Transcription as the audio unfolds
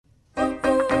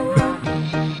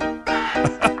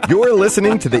You're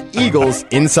listening to the Eagles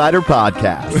Insider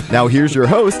Podcast. Now here's your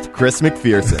host, Chris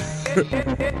McPherson.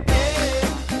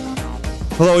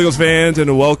 Hello, Eagles fans,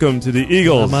 and welcome to the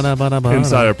Eagles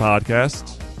Insider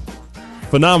Podcast.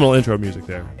 Phenomenal intro music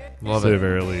there. Love to it. the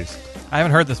very least. I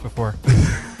haven't heard this before.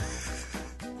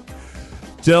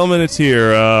 Gentlemen, it's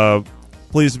here.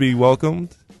 Pleased to be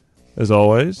welcomed, as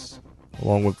always,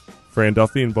 along with Fran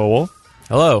Duffy and Bo Wolf.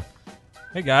 Hello.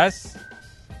 Hey, guys.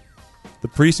 The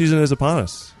preseason is upon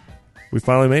us. We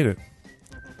finally made it.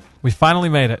 We finally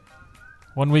made it.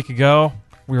 1 week ago,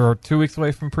 we were 2 weeks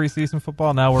away from preseason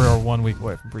football. Now we're 1 week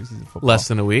away from preseason football. Less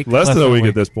than a week. Less than a week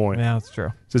at this point. Yeah, that's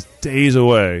true. Just days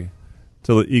away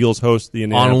till the Eagles host the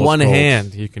Indianapolis On one Colts.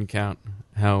 hand, you can count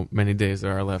how many days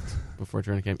there are left before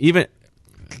training camp. Even,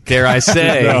 dare I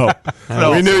say,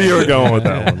 No, we knew you were going with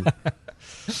that one.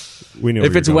 We knew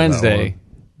if you it's were going with that Wednesday,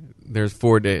 there's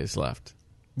 4 days left.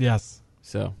 Yes.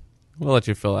 So we'll let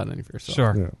you fill that in for yourself.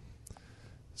 Sure. Yeah.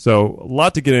 So, a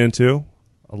lot to get into.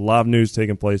 A lot of news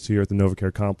taking place here at the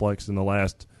NovaCare Complex in the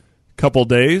last couple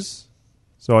days.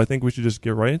 So, I think we should just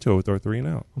get right into it with our 3 and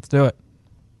out. Let's do it.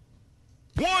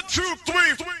 1, 2,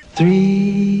 3.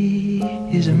 3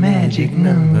 is a magic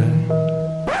number.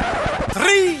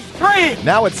 Three!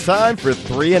 Now it's time for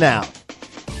 3 and out.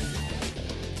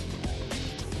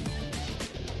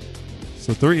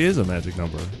 So, 3 is a magic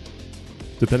number.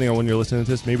 Depending on when you're listening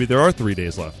to this, maybe there are 3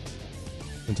 days left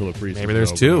until the preseason. Maybe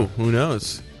there's 2. Who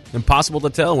knows? Impossible to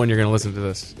tell when you're going to listen to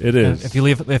this. It is.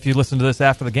 If you listen to this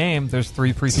after the game, there's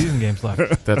 3 preseason games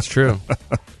left. That's true.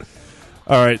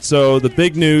 All right, so the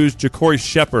big news, Ja'Cory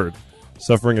Shepherd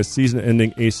suffering a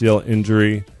season-ending ACL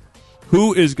injury.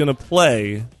 Who is going to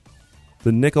play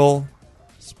the nickel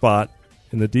spot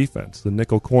in the defense, the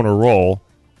nickel corner role?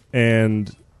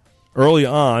 And early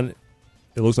on,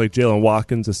 it looks like Jalen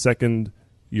Watkins, a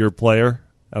second-year player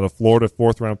out of Florida,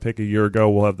 4th-round pick a year ago,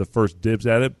 will have the first dibs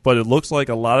at it. But it looks like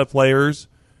a lot of players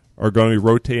are going to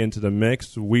rotate into the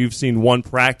mix. We've seen one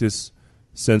practice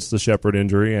since the Shepherd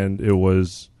injury, and it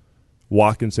was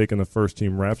Watkins taking the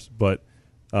first-team reps. But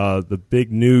the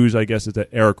big news, I guess, is that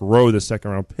Eric Rowe, the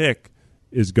second-round pick,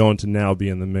 is going to now be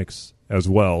in the mix as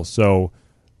well. So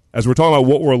as we're talking about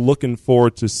what we're looking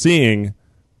forward to seeing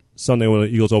Sunday when the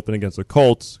Eagles open against the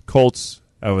Colts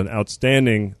have an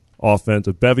outstanding offense,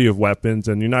 a bevy of weapons,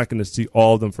 and you're not going to see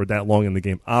all of them for that long in the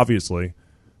game, obviously.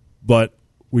 But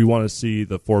we want to see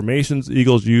the formations the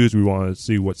Eagles use. We want to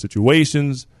see what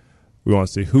situations. We want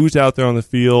to see who's out there on the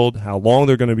field, how long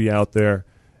they're going to be out there,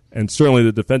 and certainly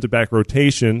the defensive back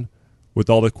rotation with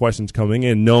all the questions coming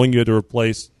in, knowing you had to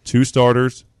replace 2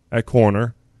 starters at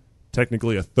corner,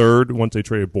 technically a third once they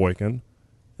traded Boykin,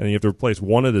 and you have to replace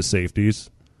one of the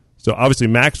safeties. So obviously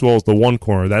Maxwell is the one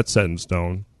corner. That's set in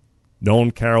stone.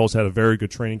 Nolan Carroll's had a very good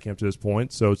training camp to this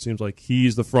point, so it seems like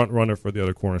he's the front runner for the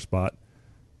other corner spot.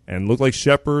 And looked like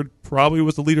Shepherd probably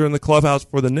was the leader in the clubhouse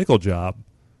for the nickel job,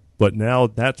 but now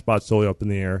that spot's totally up in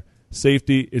the air.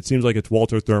 Safety, it seems like it's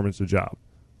Walter Thurman's job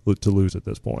to lose at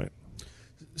this point.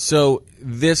 So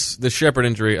the Shepherd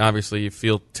injury, obviously you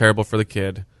feel terrible for the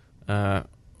kid.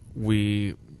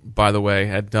 We, by the way,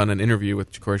 had done an interview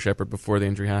with Ja'Cory Shepherd before the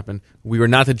injury happened. We were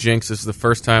not the jinx. This is the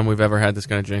first time we've ever had this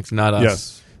kind of jinx, not us.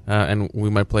 Yes. And we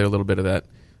might play a little bit of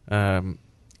that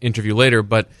interview later.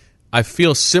 But I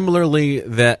feel similarly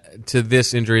to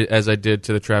this injury as I did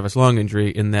to the Travis Long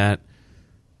injury, in that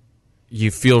you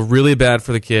feel really bad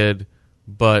for the kid,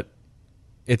 but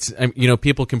it's,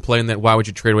 people complain that why would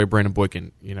you trade away Brandon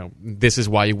Boykin? This is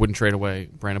why you wouldn't trade away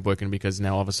Brandon Boykin, because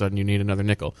now all of a sudden you need another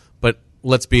nickel. But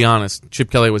let's be honest, Chip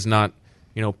Kelly was not,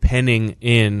 penning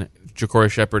in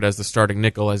Ja'Cory Shepherd as the starting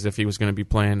nickel as if he was going to be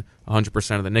playing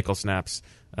 100% of the nickel snaps.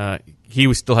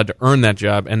 He still had to earn that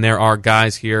job, and there are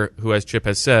guys here who, as Chip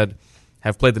has said,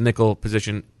 have played the nickel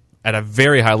position at a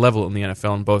very high level in the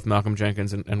NFL, in both Malcolm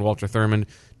Jenkins and Walter Thurman.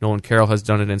 Nolan Carroll has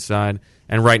done it inside.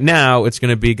 And right now, it's going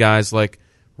to be guys like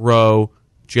Rowe,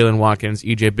 Jalen Watkins,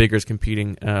 E.J. Biggers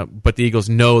competing, but the Eagles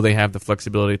know they have the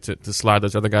flexibility to slide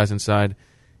those other guys inside.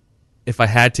 If I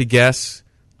had to guess,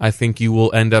 I think you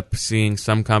will end up seeing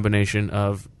some combination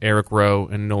of Eric Rowe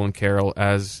and Nolan Carroll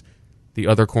as the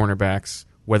other cornerbacks,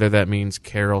 whether that means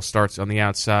Carroll starts on the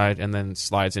outside and then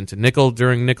slides into nickel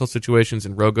during nickel situations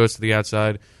and Rowe goes to the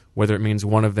outside, whether it means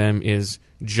one of them is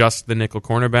just the nickel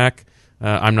cornerback.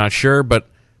 I'm not sure, but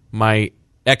my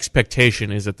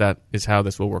expectation is that is how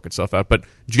this will work itself out. But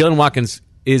Jalen Watkins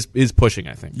is pushing,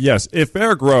 I think. Yes, if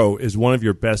Eric Rowe is one of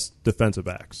your best defensive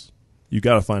backs, you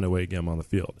got to find a way to get him on the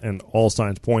field. And all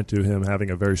signs point to him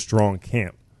having a very strong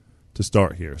camp to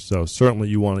start here. So certainly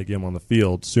you want to get him on the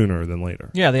field sooner than later.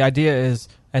 Yeah, the idea is,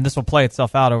 and this will play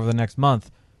itself out over the next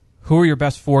month, who are your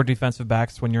best 4 defensive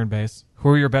backs when you're in base? who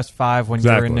are your best 5 when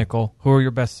you're Exactly. in nickel, who are your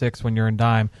best 6 when you're in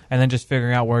dime, and then just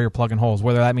figuring out where you're plugging holes.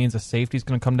 Whether that means a safety's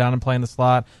going to come down and play in the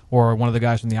slot, or one of the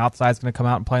guys from the outside is going to come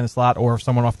out and play in the slot, or if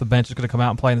someone off the bench is going to come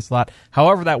out and play in the slot.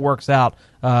 However that works out,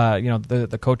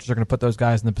 the coaches are going to put those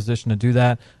guys in the position to do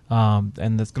that,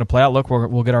 and it's going to play out. Look,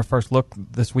 we'll get our first look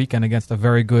this weekend against a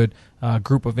very good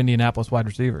group of Indianapolis wide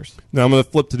receivers. Now I'm going to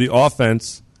flip to the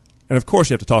offense, and of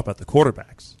course you have to talk about the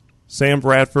quarterbacks. Sam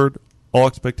Bradford, all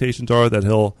expectations are that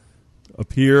he'll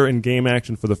appear in game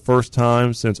action for the first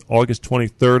time since August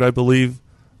 23rd, I believe,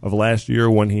 of last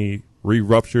year when he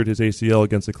re-ruptured his ACL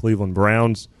against the Cleveland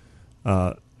Browns.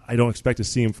 I don't expect to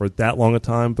see him for that long a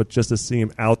time, but just to see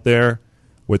him out there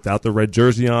without the red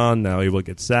jersey on, now able to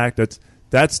get sacked,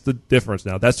 that's the difference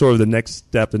now. That's sort of the next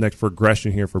step, the next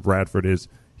progression here for Bradford is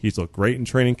he's looked great in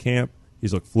training camp.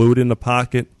 He's looked fluid in the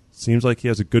pocket. Seems like he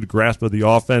has a good grasp of the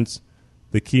offense.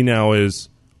 The key now is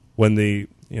when I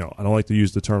don't like to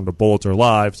use the term the bullets are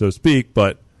live, so to speak,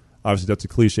 but obviously that's a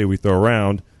cliche we throw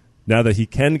around. Now that he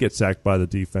can get sacked by the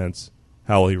defense,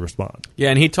 how will he respond? Yeah,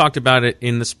 and he talked about it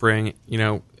in the spring.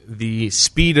 The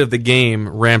speed of the game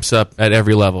ramps up at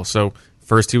every level. So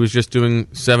first he was just doing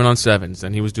 7-on-7s,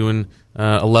 then he was doing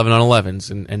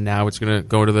 11-on-11s, and now it's going to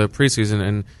go to the preseason,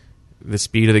 and the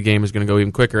speed of the game is going to go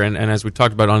even quicker. And as we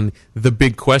talked about on The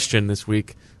Big Question this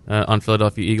week on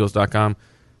PhiladelphiaEagles.com,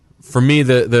 for me,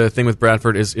 the thing with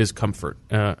Bradford is comfort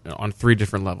on 3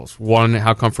 different levels. 1,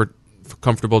 how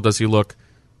comfortable does he look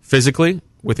physically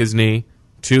with his knee?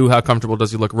 2, how comfortable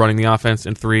does he look running the offense?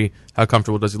 And 3, how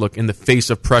comfortable does he look in the face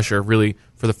of pressure, really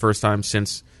for the first time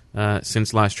since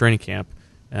last training camp?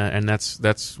 And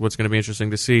that's what's going to be interesting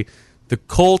to see. The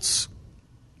Colts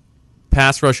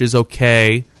pass rush is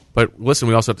okay, but listen,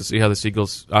 we also have to see how the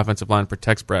Eagles offensive line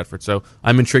protects Bradford. So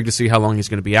I'm intrigued to see how long he's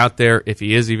going to be out there, if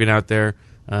he is even out there.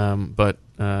 But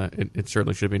it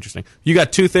certainly should be interesting. You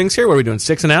got 2 things here. What are we doing?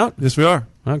 6 and out? Yes, we are.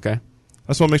 Okay. I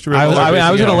just want to make sure. I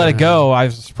was going to let it go. I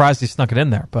was surprised he snuck it in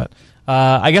there, but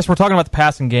I guess we're talking about the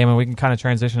passing game, and we can kind of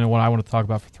transition to what I want to talk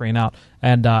about for 3 and out.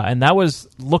 And that was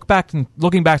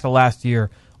looking back to last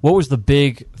year. What was the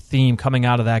big theme coming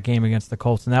out of that game against the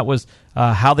Colts? And that was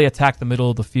how they attacked the middle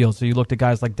of the field. So you looked at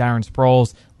guys like Darren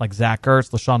Sproles, like Zach Ertz,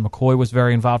 LaShawn McCoy was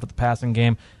very involved with the passing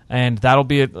game. And that'll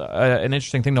be an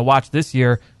interesting thing to watch this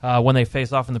year when they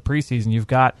face off in the preseason. You've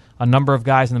got a number of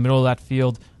guys in the middle of that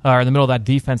field, or in the middle of that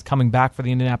defense coming back for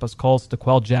the Indianapolis Colts,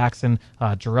 DeQuell Jackson,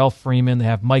 Jarrell Freeman. They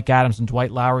have Mike Adams and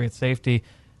Dwight Lowry at safety.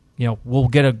 We'll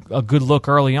get a good look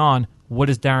early on. What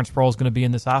is Darren Sproles going to be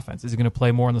in this offense? Is he going to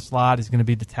play more in the slot? Is he going to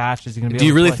be detached? Is he going to be? Do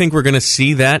you really think we're going to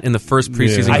see that in the first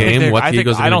preseason game? What the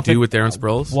Eagles are going to do with Darren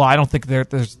Sproles? Well, I don't think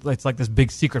it's like this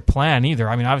big secret plan either.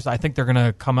 I mean, obviously, I think they're going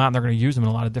to come out and they're going to use him in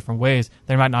a lot of different ways.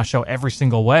 They might not show every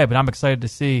single way, but I'm excited to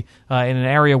see in an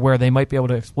area where they might be able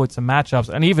to exploit some matchups.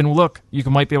 And even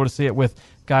might be able to see it with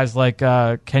guys like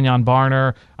Kenyon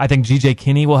Barner. I think G.J.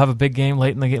 Kinney will have a big game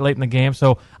late in the game.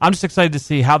 So I'm just excited to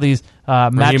see how these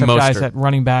matchup guys at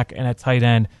running back and at tight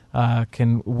end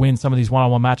can win some of these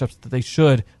one-on-one matchups that they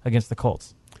should against the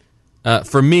Colts.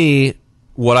 For me,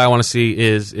 what I want to see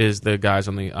is the guys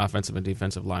on the offensive and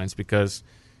defensive lines, because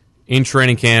in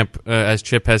training camp, as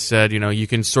Chip has said, you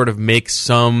can sort of make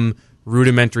some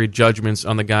rudimentary judgments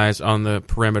on the guys on the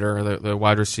perimeter, the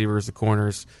wide receivers, the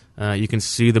corners. You can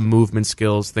see the movement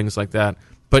skills, things like that.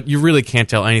 But you really can't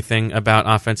tell anything about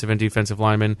offensive and defensive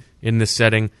linemen in this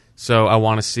setting. So I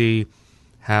want to see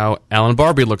how Alan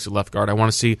Barbie looks at left guard. I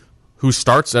want to see who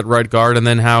starts at right guard, and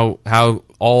then how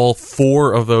all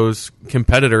 4 of those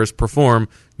competitors perform.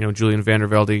 Julian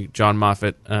Vandervelde, John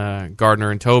Moffitt,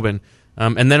 Gardner, and Tobin.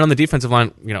 And then on the defensive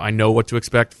line, I know what to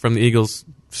expect from the Eagles'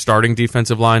 starting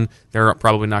defensive line. They're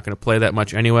probably not going to play that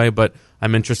much anyway, but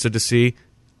I'm interested to see,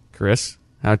 Chris,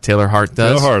 how Taylor Hart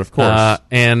does. Taylor Hart, of course.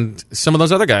 And some of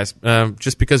those other guys,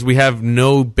 just because we have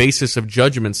no basis of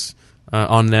judgments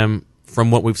on them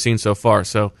from what we've seen so far.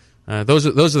 So those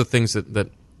are the things that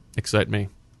excite me,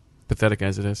 pathetic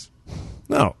as it is.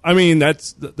 No, I mean,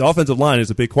 that's the offensive line is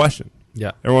a big question.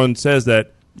 Yeah. Everyone says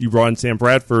that you brought in Sam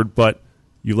Bradford, but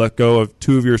you let go of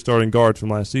 2 of your starting guards from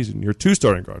last season. Your 2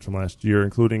 starting guards from last year,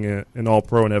 including an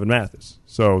All-Pro and Evan Mathis.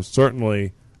 So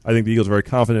certainly, I think the Eagles are very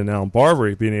confident in Alan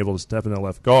Barbary being able to step in that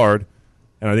left guard.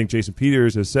 And I think Jason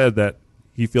Peters has said that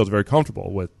he feels very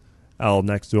comfortable with Al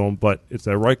next to him, but it's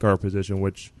that right guard position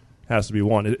which has to be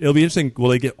won. It'll be interesting. Will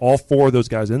they get all 4 of those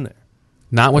guys in there?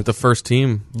 Not with the first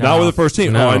team. Not with the first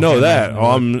team. No. Oh, I know that.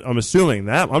 Oh, I'm assuming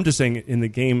that. I'm just saying in the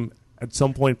game at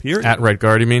some point, period. At right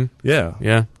guard, you mean? Yeah.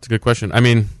 Yeah, it's a good question. I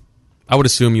mean, I would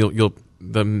assume you'll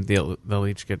they'll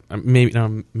each get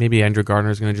maybe Andrew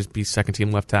Gardner is going to just be second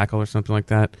team left tackle or something like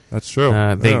that. That's true.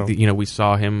 We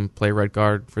saw him play right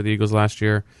guard for the Eagles last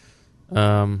year.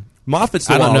 Moffitt's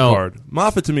the wild card.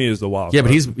 Moffitt to me is the wild card.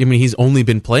 But he's only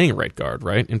been playing right guard,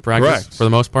 right, in practice. Correct. For the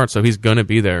most part, so he's going to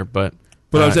be there. But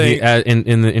I'm saying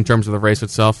in terms of the race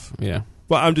itself, yeah.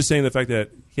 Well, I'm just saying the fact that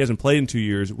he hasn't played in 2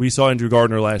 years. We saw Andrew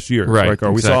Gardner last year, right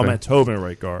guard. Exactly. We saw Matt Tobin at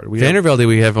right guard. Vandervelde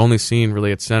we have only seen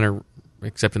really at center,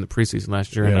 except in the preseason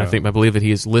last year, and I believe that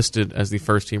he is listed as the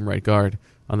first team right guard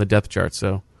on the depth chart.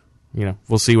 So,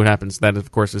 we'll see what happens. That,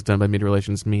 of course, is done by media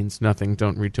relations. Means nothing.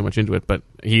 Don't read too much into it. But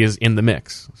he is in the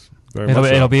mix.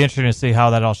 It'll be interesting to see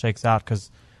how that all shakes out,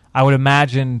 because I would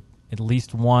imagine at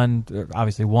least one,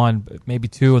 obviously one, but maybe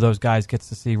two of those guys gets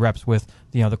to see reps with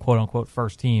the quote unquote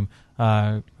first team.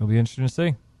 It'll be interesting to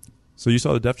see. So you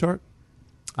saw the depth chart?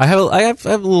 I have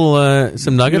a little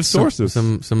some nuggets, sources,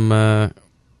 some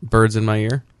birds in my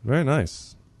ear. Very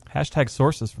nice. Hashtag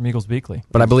sources from Eagles Weekly.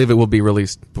 But I believe it will be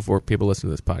released before people listen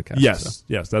to this podcast.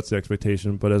 Yes, that's the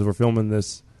expectation. But as we're filming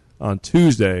this on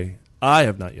Tuesday, I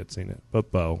have not yet seen it,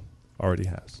 but Bo already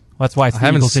has. Well, that's why it's I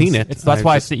haven't seen it. That's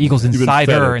why it's the Eagles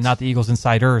Insider and not the Eagles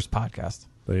Insiders podcast.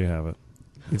 There you have it.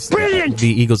 It's the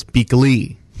Eagles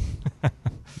Beakly.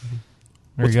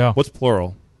 There you go. What's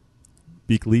plural?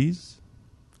 Beakleys?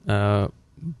 Beakly.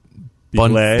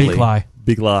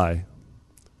 Beakly.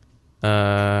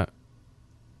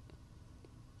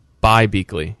 By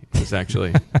Beakly is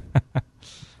actually.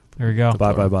 There we go.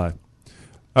 Bye.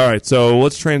 All right, so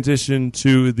let's transition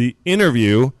to the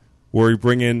interview where we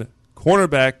bring in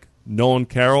cornerback Nolan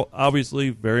Carroll,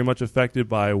 obviously very much affected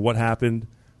by what happened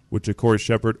with Ja'Cory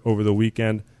Shepherd over the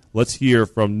weekend. Let's hear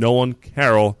from Nolan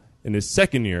Carroll in his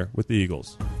second year with the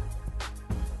Eagles.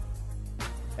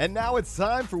 And now it's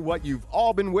time for what you've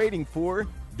all been waiting for,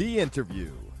 the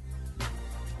interview.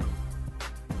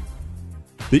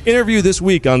 The interview this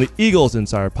week on the Eagles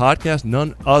Insider podcast,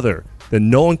 none other than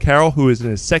Nolan Carroll, who is in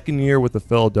his second year with the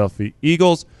Philadelphia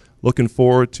Eagles. Looking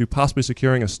forward to possibly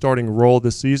securing a starting role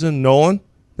this season. Nolan,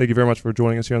 thank you very much for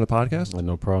joining us here on the podcast.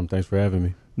 No problem. Thanks for having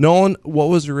me. Nolan, what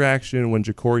was your reaction when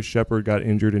Ja'Cory Shepherd got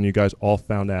injured and you guys all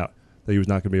found out that he was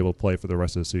not going to be able to play for the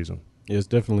rest of the season? Yeah, it's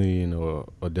definitely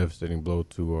a devastating blow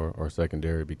to our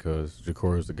secondary, because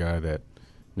Ja'Cory was the guy that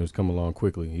was coming along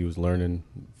quickly. He was learning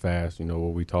fast.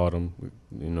 What we taught him,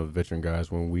 veteran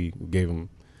guys, when we gave him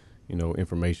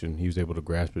information, he was able to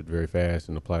grasp it very fast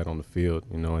and apply it on the field.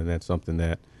 And that's something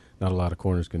that not a lot of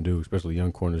corners can do, especially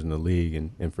young corners in the league.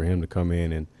 And for him to come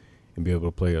in and be able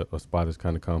to play a spot that's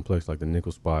kind of complex like the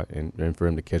nickel spot, and for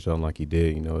him to catch on like he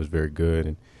did, is very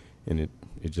good. And it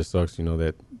just sucks,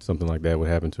 that something like that would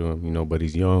happen to him, but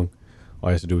he's young. All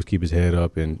he has to do is keep his head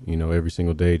up and, every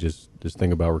single day just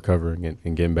think about recovering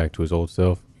and getting back to his old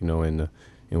self, and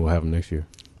we'll have him next year.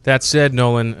 That said,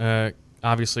 Nolan,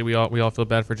 obviously we all feel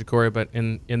bad for Ja'Cory, but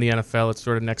in the NFL it's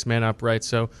sort of next man up, right?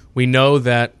 So we know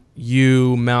that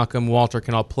you, Malcolm, Walter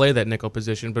can all play that nickel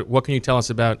position, but what can you tell us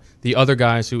about the other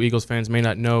guys who Eagles fans may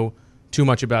not know too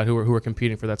much about who are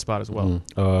competing for that spot as well?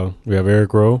 We have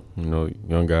Eric Rowe,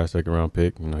 young guy, second round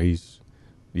pick.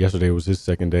 Yesterday was his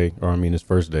his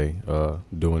first day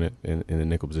doing it in the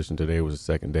nickel position. Today was his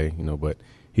second day, but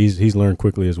he's learned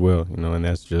quickly as well, and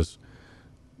that's just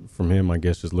from him, I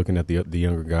guess, just looking at the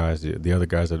younger guys, the other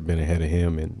guys that have been ahead of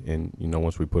him, and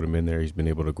once we put him in there, he's been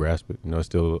able to grasp it. It's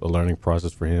still a learning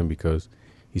process for him because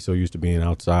he's so used to being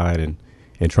outside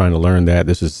and trying to learn that.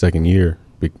 This is his second year,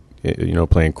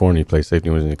 playing corner. He played safety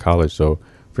when he was in college, so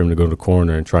for him to go to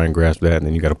corner and try and grasp that, and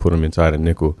then you got to put him inside a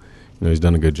nickel. He's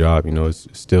done a good job. It's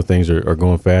still things are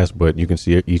going fast, but you can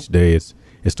see each day it's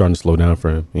starting to slow down for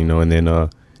him. And then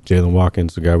Jalen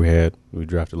Watkins, the guy we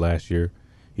drafted last year,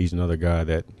 he's another guy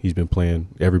that he's been playing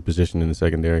every position in the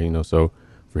secondary. So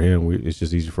for him, it's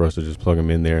just easy for us to just plug him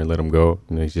in there and let him go.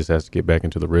 He just has to get back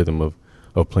into the rhythm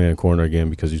of playing corner again,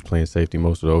 because he's playing safety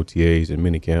most of the OTAs and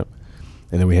minicamp.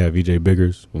 And then we have EJ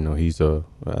Biggers. He's I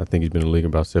think he's been in the league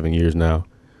about 7 years now.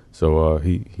 So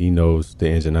he knows the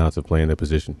ins and outs of playing that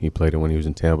position. He played it when he was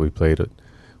in Tampa. He played it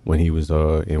when he was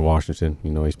in Washington.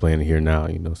 He's playing it here now.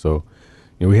 So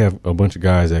we have a bunch of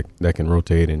guys that can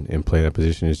rotate and play that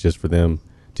position. It's just for them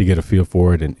to get a feel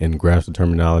for it and grasp the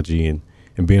terminology and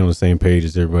being on the same page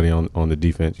as everybody on the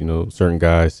defense. Certain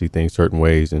guys see things certain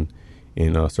ways and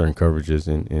in certain coverages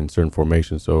and certain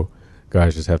formations. So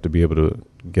guys just have to be able to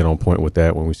get on point with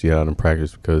that when we see it out in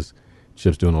practice, because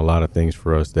Chip's doing a lot of things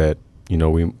for us that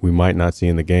we might not see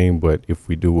in the game, but if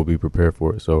we do, we'll be prepared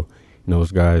for it. So,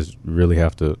 those guys really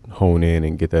have to hone in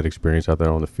and get that experience out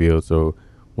there on the field. So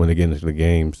when they get into the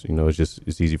games,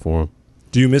 it's easy for them.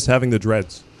 Do you miss having the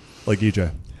dreads like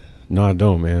EJ? No, I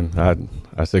don't, man.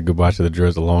 I said goodbye to the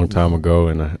dreads a long time ago,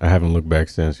 and I haven't looked back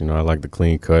since. You know, I like the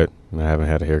clean cut, and I haven't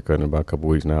had a haircut in about a couple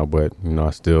weeks now. But you know,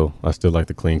 I still like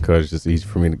the clean cut. It's just easy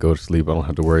for me to go to sleep. I don't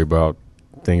have to worry about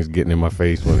things getting in my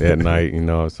face at night. You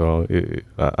know, so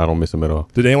I don't miss them at all.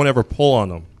 Did anyone ever pull on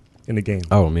them in the game?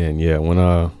 Oh man, yeah. When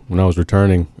I was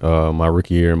returning my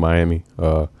rookie year in Miami,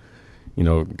 you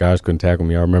know, guys couldn't tackle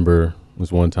me. I remember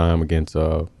this one time against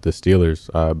the Steelers.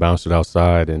 I bounced it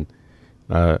outside and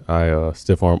I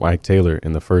stiff armed Ike Taylor,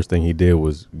 and the first thing he did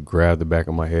was grab the back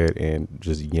of my head and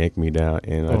just yank me down.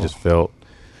 And I just felt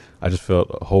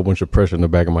a whole bunch of pressure in the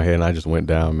back of my head, and I just went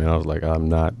down. Man, I was like, I'm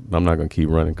not gonna keep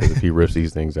running, because if he rips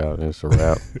these things out, and it's a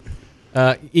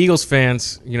wrap. Eagles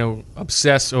fans, you know,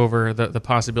 obsess over the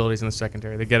possibilities in the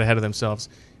secondary. They get ahead of themselves.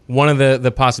 One of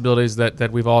the possibilities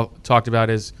that we've all talked about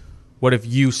is, what if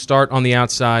you start on the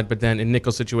outside, but then in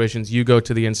nickel situations you go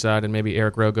to the inside and maybe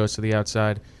Eric Rowe goes to the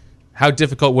outside? How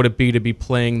difficult would it be to be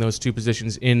playing those two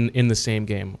positions in the same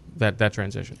game, that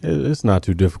transition? It's not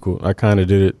too difficult. I kind of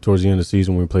did it towards the end of the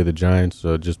season when we played the Giants,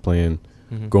 just playing,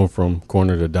 going from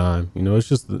corner to dime. You know, it's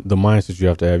just the mindset you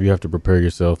have to have. You have to prepare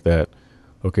yourself that,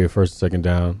 okay, first and second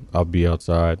down, I'll be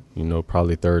outside. You know,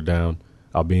 probably third down,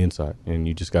 I'll be inside. And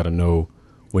you just got to know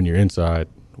when you're inside,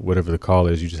 whatever the call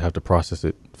is, you just have to process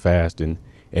it fast and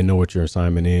know what your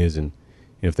assignment is. And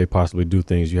if they possibly do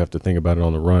things, you have to think about it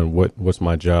on the run. What's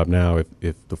my job now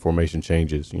if the formation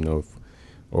changes, you know,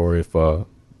 if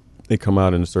they come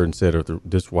out in a certain set, or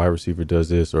this wide receiver does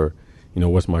this, or, you know,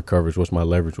 what's my coverage, what's my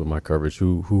leverage with my coverage,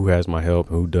 who has my help,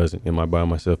 who doesn't, am I by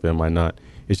myself, am I not?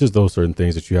 It's just those certain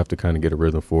things that you have to kind of get a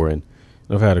rhythm for. And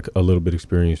I've had a little bit of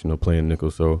experience, you know, playing nickel,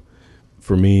 so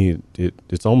for me,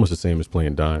 it's almost the same as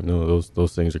playing dime. You know,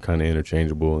 those things are kind of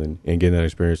interchangeable, and getting that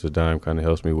experience with dime kind of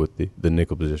helps me with the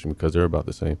nickel position, because they're about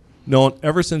the same. Nolan,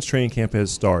 ever since training camp has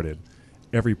started,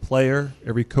 every player,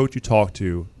 every coach you talk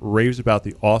to raves about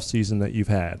the offseason that you've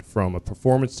had, from a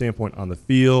performance standpoint on the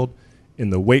field, in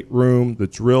the weight room, the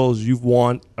drills you've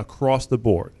won across the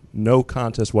board. No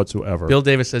contest whatsoever. Bill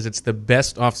Davis says it's the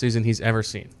best offseason he's ever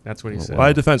seen. That's what he said. By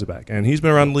a defensive back. And he's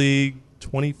been around the league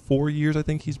 24 years, I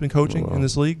think he's been coaching in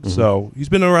this league. So he's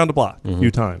been around the block a few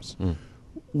times.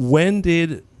 When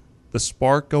did the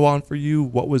spark go on for you?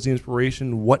 What was the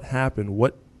inspiration? What happened?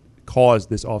 What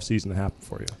caused this offseason to happen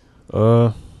for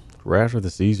you? Right after the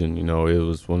season, you know, it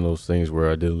was one of those things where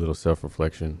I did a little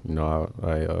self-reflection. You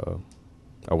know,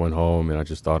 I went home and I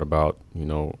just thought about, you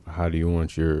know, how do you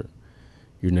want your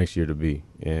next year to be?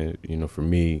 And, you know, for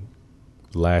me,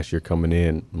 last year coming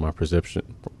in, my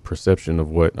perception of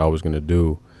what I was going to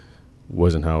do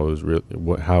wasn't how it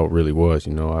was how it really was.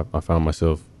 You know, I found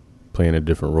myself playing a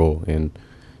different role, and,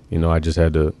 you know, I just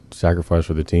had to sacrifice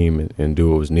for the team and do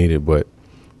what was needed. But,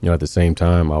 you know, at the same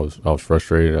time, I was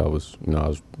frustrated. I was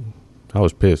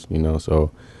pissed, you know,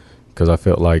 so, because I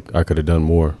felt like I could have done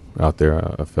more out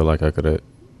there. I felt like I could have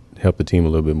helped the team a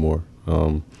little bit more.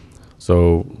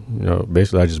 So, you know,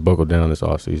 basically I just buckled down this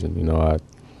offseason. You know, I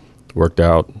worked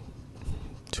out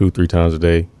 2-3 times a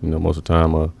day. You know, most of the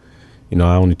time, you know,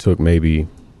 I only took maybe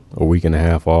a week and a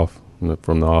half off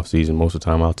from the off season. Most of the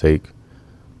time I'll take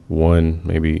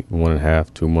maybe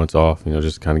 1.5, 2 months off, you know,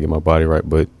 just to kind of get my body right.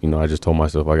 But, you know, I just told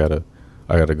myself I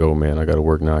gotta go, man. I gotta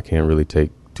work now. I can't really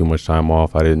take too much time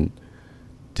off. I didn't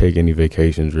take any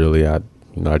vacations really. I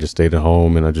just stayed at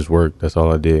home and I just worked. That's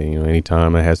all I did. You know,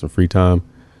 anytime I had some free time,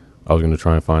 I was going to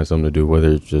try and find something to do,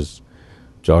 whether it's just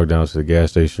jog down to the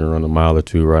gas station, run a mile or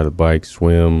two, ride a bike,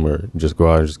 swim, or just go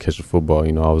out and just catch a football.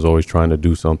 You know, I was always trying to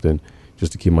do something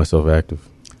just to keep myself active.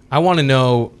 I want to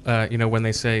know, you know, when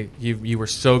they say you were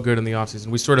so good in the offseason,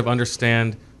 we sort of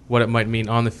understand what it might mean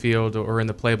on the field or in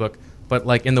the playbook, but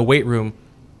like in the weight room,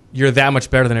 you're that much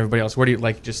better than everybody else. Where do you,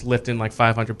 like, just lifting like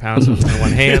 500 pounds in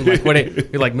one hand? Like,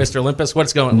 you're like Mr. Olympus?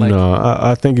 What's going like? No,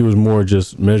 I think it was more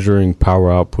just measuring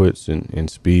power outputs and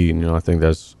speed. You know, I think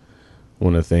that's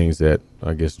one of the things that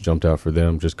I guess jumped out for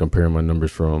them, just comparing my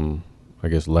numbers from, I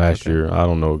guess, last year. I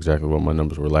don't know exactly what my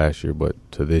numbers were last year, but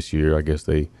to this year, I guess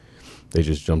they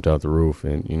just jumped out the roof.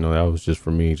 And, you know, that was just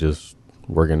for me, just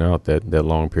working out that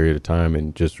long period of time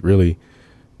and just really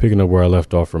picking up where I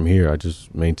left off from here. I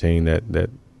just maintained that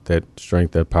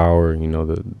strength, that power, you know,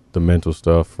 the mental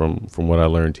stuff from what I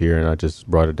learned here, and I just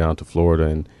brought it down to Florida,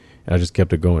 and I just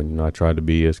kept it going. You know, I tried to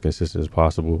be as consistent as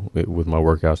possible with my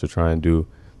workouts to try and do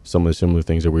some of the similar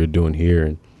things that we were doing here.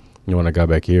 And, you know, when I got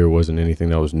back here, it wasn't anything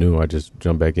that was new. I just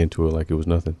jumped back into it like it was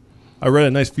nothing. I read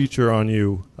a nice feature on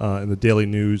you in the Daily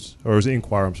News, or it was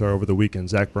Inquirer, I'm sorry, over the weekend.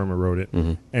 Zach Berman wrote it.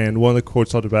 And one of the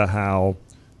quotes talked about how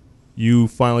you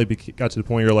finally got to the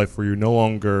point in your life where you're no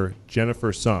longer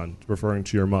Jennifer's son, referring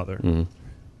to your mother.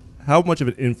 how much of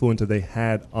an influence have they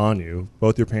had on you?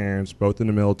 Both your parents, both in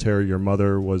the military. Your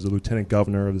mother was the lieutenant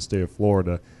governor of the state of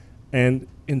Florida. And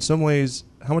in some ways,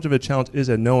 how much of a challenge is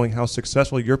it knowing how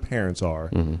successful your parents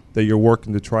are, that you're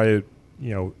working to try to,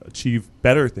 achieve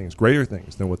better things, greater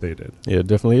things than what they did? Yeah,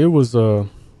 definitely. It was,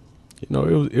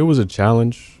 it was a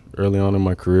challenge early on in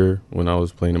my career when I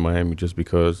was playing in Miami, just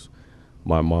because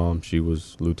my mom, she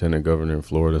was lieutenant governor in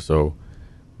Florida. So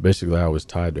basically I was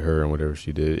tied to her and whatever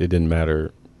she did. It didn't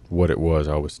matter what it was.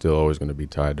 I was still always going to be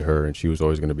tied to her, and she was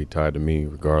always going to be tied to me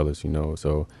regardless,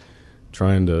 So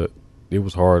it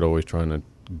was hard always trying to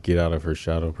get out of her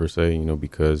shadow per se,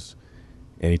 because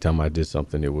anytime I did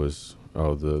something, it was,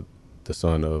 the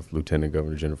son of Lieutenant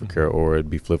Governor Jennifer Carroll, or it'd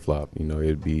be flip-flop,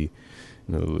 it'd be,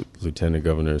 Lieutenant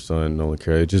Governor's son, Nolan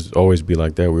Carroll. It'd just always be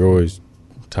like that. We were always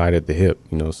tied at the hip,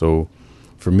 So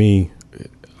for me,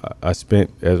 I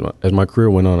spent, as my career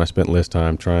went on, I spent less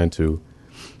time trying to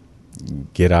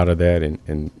get out of that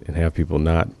and have people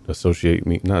not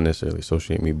necessarily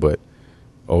associate me, but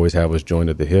always have us joined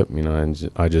at the hip,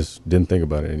 and I just didn't think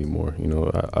about it anymore.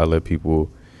 I let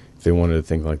people, if they wanted to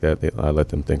think like that, I let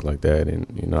them think like that.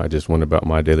 And, I just went about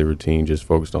my daily routine, just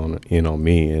focused on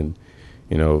me. And,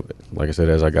 like I said,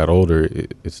 as I got older,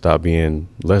 it stopped being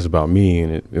less about me,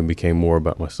 and it became more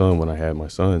about my son when I had my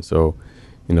son. So,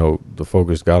 the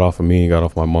focus got off of me, got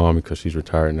off my mom, because she's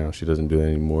retired now. She doesn't do that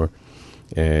anymore.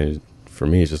 And for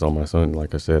me, it's just on my son.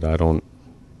 Like I said, I don't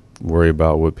worry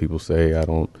about what people say. I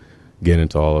don't get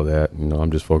into all of that.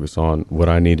 I'm just focused on what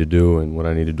I need to do and what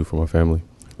I need to do for my family.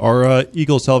 Our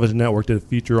Eagles Television Network did a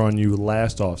feature on you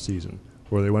last offseason,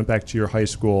 where they went back to your high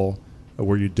school,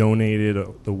 where you donated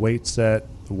the weight set,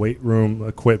 the weight room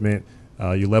equipment.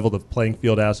 You leveled the playing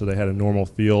field out so they had a normal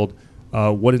field.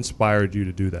 What inspired you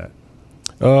to do that?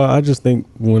 I just think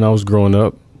when I was growing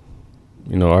up,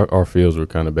 our fields were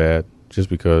kind of bad, just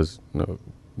because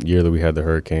yearly we had the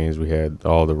hurricanes, we had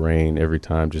all the rain every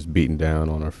time just beating down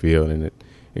on our field, and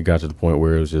it got to the point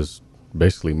where it was just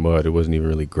basically mud. It wasn't even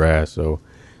really grass. So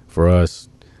for us,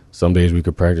 some days we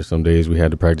could practice, some days we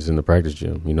had to practice in the practice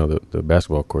gym, the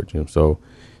basketball court gym. So,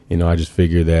 I just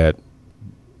figured that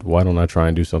why don't I try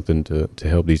and do something to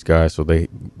help these guys so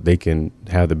they can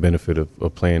have the benefit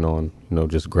of playing on,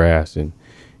 just grass and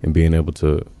being able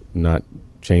to not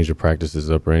change their practices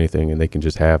up or anything, and they can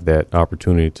just have that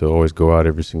opportunity to always go out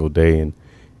every single day and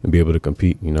be able to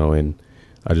compete, and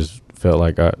I just felt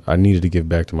like I needed to give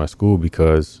back to my school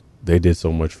because they did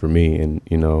so much for me, and,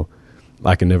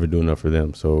 I can never do enough for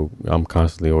them. So I'm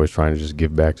constantly always trying to just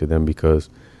give back to them, because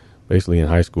basically in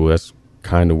high school, that's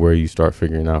kind of where you start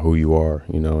figuring out who you are,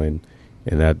 and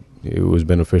that it was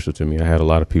beneficial to me. I had a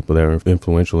lot of people that were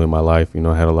influential in my life.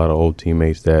 I had a lot of old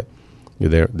teammates that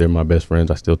they're my best friends.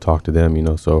 I still talk to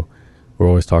them, so we're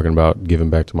always talking about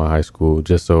giving back to my high school,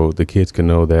 just so the kids can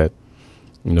know that,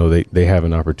 they have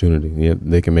an opportunity.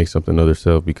 They can make something of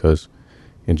themselves, because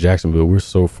in Jacksonville, we're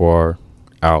so far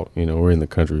out, we're in the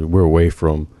country. We're away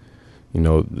from,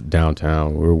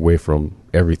 downtown. We're away from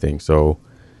everything. So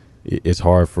it's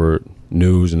hard for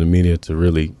news and the media to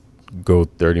really go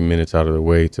 30 minutes out of their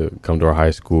way to come to our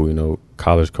high school.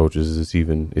 College coaches,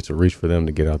 it's a reach for them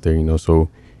to get out there,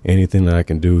 so anything that I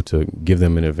can do to give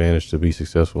them an advantage to be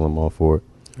successful, I'm all for it.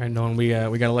 All right, Nolan, we got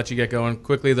to let you get going.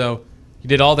 Quickly, though, you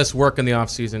did all this work in the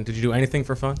offseason. Did you do anything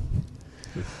for fun?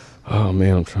 Oh,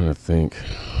 man, I'm trying to think.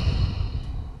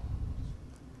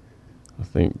 I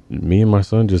think me and my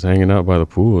son just hanging out by the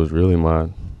pool is really my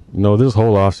this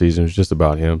whole offseason is just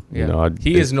about him. Yeah.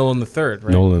 He is Nolan the Third,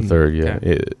 right? Nolan the Third, yeah.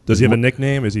 Okay. Does he have a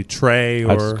nickname? Is he Trey?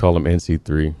 Or? I just call him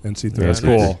NC3. NC3, that's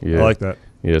cool. Yeah. I like that.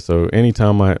 Yeah, so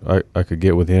anytime I could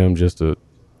get with him just to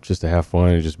have fun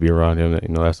and just be around him,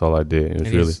 that's all I did. It was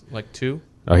and really he's like 2?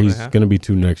 He's going to be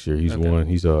 2 next year. He's 1.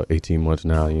 He's 18 months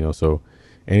now, so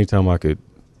anytime I could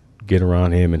get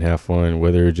around him and have fun,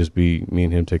 whether it just be me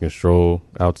and him taking a stroll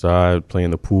outside, playing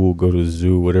the pool, go to the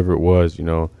zoo, whatever it was,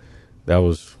 that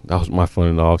was my fun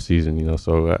in the off season,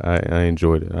 so I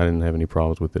enjoyed it. I didn't have any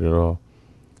problems with it at all.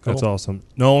 Cool. That's awesome.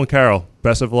 Nolan Carroll,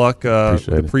 best of luck for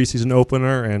the it. preseason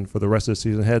opener and for the rest of the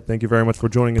season ahead. Thank you very much for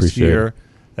joining us here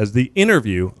as the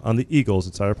interview on the Eagles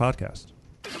Insider Podcast.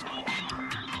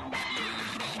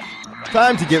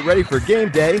 Time to get ready for game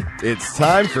day. It's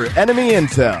time for Enemy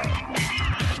Intel.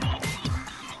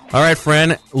 All right,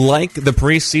 friend. Like the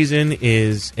preseason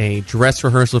is a dress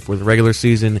rehearsal for the regular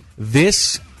season,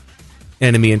 this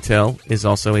Enemy Intel is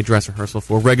also a dress rehearsal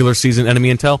for regular season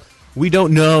Enemy Intel. We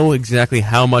don't know exactly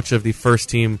how much of the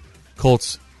first-team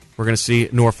Colts we're going to see,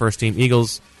 nor first-team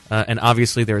Eagles, and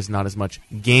obviously there is not as much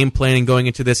game planning going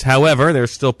into this. However,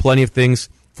 there's still plenty of things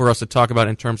for us to talk about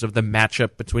in terms of the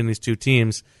matchup between these two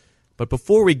teams. But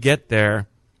before we get there,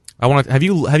 Have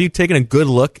you taken a good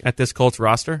look at this Colts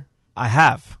roster? I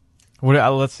have.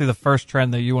 Let's see the first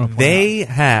trend that you want to point out. They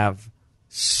have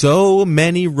so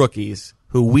many rookies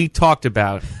who we talked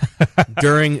about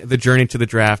during the Journey to the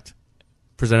Draft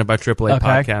presented by AAA Okay.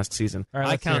 podcast season. All right,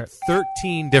 I let's hear count it.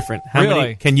 13 different. How Really?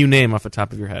 many can you name off the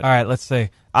top of your head? All right, let's see.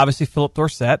 Obviously, Philip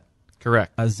Dorsett.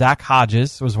 Correct. Zach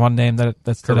Hodges was one name that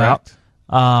stood out.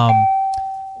 Correct.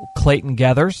 Clayton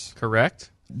Gathers.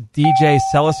 Correct. DJ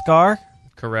Seliskar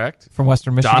Correct. from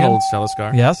Western Michigan. Donald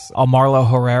Seliskar. Yes. Almarlo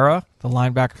Herrera, the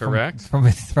linebacker Correct. from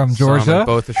Saw him Georgia. at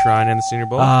both the Shrine and the Senior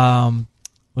Bowl.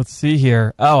 Let's see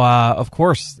here. Of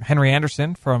course, Henry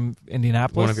Anderson from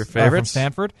Indianapolis. One of your favorites. From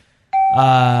Stanford.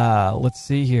 Let's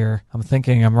see here.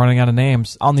 I'm running out of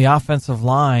names. On the offensive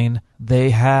line, they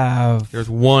have... There's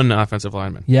one offensive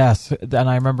lineman. Yes, and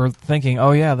I remember thinking,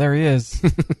 oh, yeah, there he is.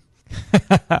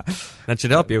 That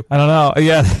should help you. I don't know.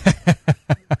 Yeah.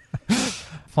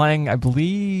 Playing, I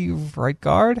believe, right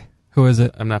guard? Who is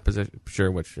it? I'm not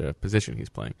sure which position he's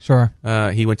playing. Sure.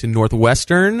 He went to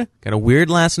Northwestern. Got a weird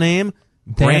last name.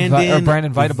 Brandon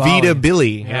Vitabali. Vita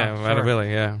Billy. Yeah, Vita sure.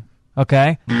 Billy, yeah.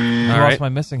 Okay. Who right. else am I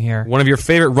missing here? One of your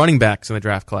favorite running backs in the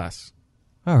draft class.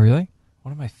 Oh, really?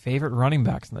 One of my favorite running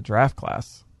backs in the draft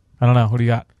class. I don't know. Who do you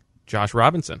got? Josh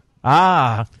Robinson.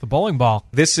 Ah, the bowling ball.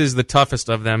 This is the toughest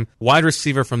of them. Wide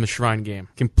receiver from the Shrine game.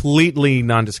 Completely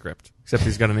nondescript, except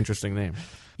he's got an interesting name.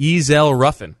 Ezel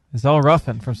Ruffin. Zell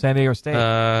Ruffin from San Diego State.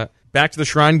 Back to the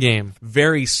Shrine game.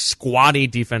 Very squatty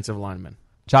defensive lineman.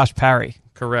 Josh Parry.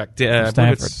 Correct. From I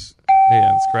believe it's- yeah,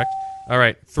 that's correct. All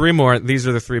right, 3 more. These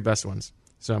are the 3 best ones.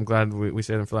 So I'm glad we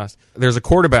saved them for last. There's a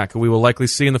quarterback who we will likely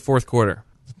see in the 4th quarter.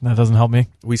 That doesn't help me.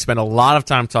 We spent a lot of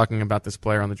time talking about this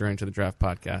player on the Journey to the Draft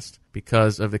podcast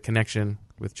because of the connection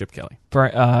with Chip Kelly.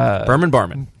 Berman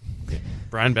Barman.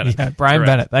 Brian Bennett. Yeah, Brian Correct.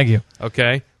 Bennett. Thank you.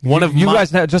 Okay. You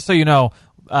guys know, just so you know,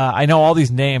 I know all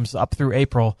these names up through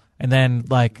April, and then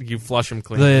like You flush them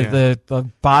clean. the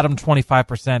bottom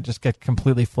 25% just get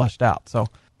completely flushed out. So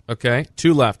Okay,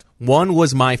 2 left. One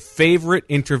was my favorite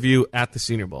interview at the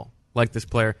Senior Bowl. Like this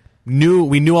player.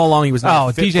 We knew all along he was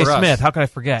not fit DJ for us. Smith. How could I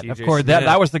forget? DJ Of course, Smith.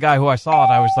 that was the guy who I saw,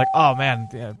 and I was like, oh man,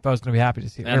 yeah, I was going to be happy to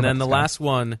see. And then the last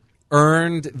one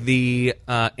earned the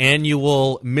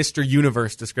annual Mr.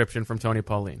 Universe description from Tony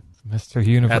Pauline Mr.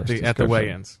 Universe at the description.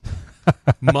 weigh-ins.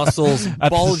 Muscles At the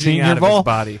bulging Senior out of Bowl? his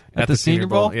body. At the Senior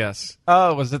Bowl? Yes.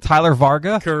 Oh, was it Tyler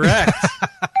Varga? Correct.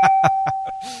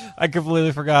 I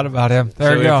completely forgot about him.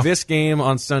 There so you go. if this game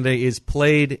on Sunday is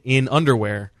played in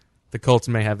underwear, the Colts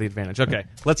may have the advantage. Okay,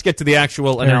 let's get to the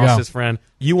actual There you analysis, go. friend.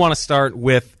 You want to start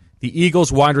with the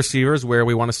Eagles wide receivers, where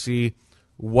we want to see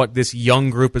what this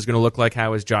young group is going to look like.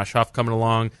 How is Josh Huff coming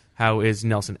along? How is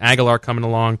Nelson Aguilar coming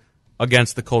along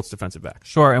against the Colts defensive back?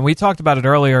 Sure, and we talked about it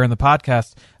earlier in the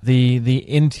podcast, the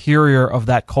interior of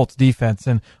that Colts defense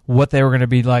and what they were going to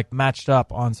be like matched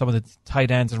up on some of the tight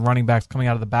ends and running backs coming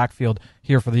out of the backfield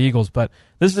here for the Eagles. But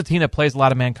this is a team that plays a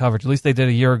lot of man coverage. At least they did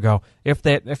a year ago. If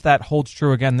that holds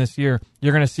true again this year,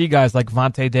 you're going to see guys like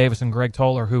Vontae Davis and Greg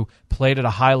Toller who played at a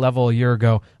high level a year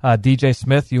ago. DJ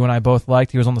Smith, you and I both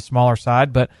liked. He was on the smaller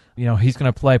side, but he's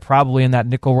going to play probably in that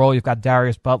nickel role. You've got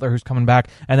Darius Butler who's coming back,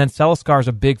 and then Seliskar is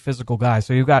a big physical guy.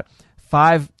 So you've got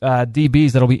 5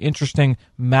 DBs that'll be interesting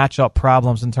matchup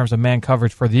problems in terms of man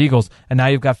coverage for the Eagles. And now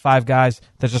you've got 5 guys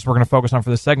that we're going to focus on for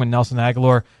this segment: Nelson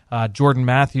Aguilar, Jordan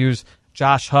Matthews,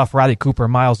 Josh Huff, Riley Cooper,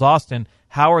 Miles Austin.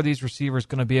 How are these receivers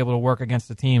going to be able to work against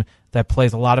a team that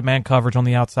plays a lot of man coverage on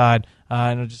the outside?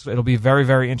 And it'll be very,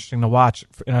 very interesting to watch.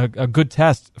 A good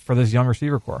test for this young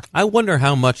receiver core. I wonder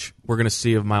how much we're going to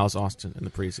see of Miles Austin in the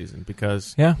preseason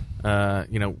because,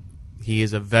 he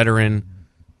is a veteran.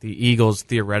 The Eagles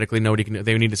theoretically know what he can do.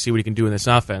 They need to see what he can do in this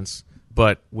offense.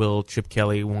 But will Chip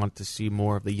Kelly want to see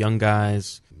more of the young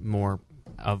guys, more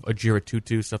of Ajira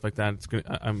Tutu, stuff like that?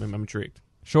 I'm intrigued.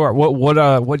 Sure.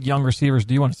 What young receivers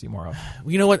do you want to see more of?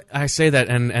 You know what? I say that,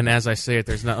 and as I say it,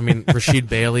 there's not. I mean, Rasheed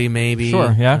Bailey maybe.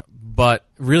 Sure. Yeah. But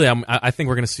really, I think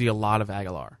we're going to see a lot of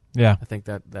Aguilar. Yeah. I think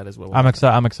that is what I'm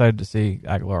excited. I'm excited to see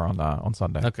Aguilar on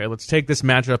Sunday. Okay, let's take this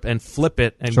matchup and flip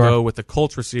it and Sure. go with the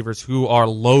Colts receivers who are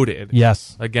loaded.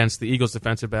 Yes. Against the Eagles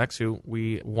defensive backs who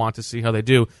we want to see how they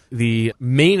do. The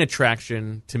main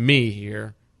attraction to me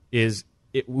here is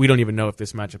we don't even know if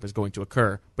this matchup is going to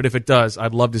occur, but if it does,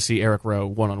 I'd love to see Eric Rowe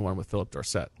one-on-one with Philip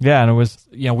Dorsett. Yeah, and it was,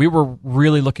 we were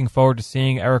really looking forward to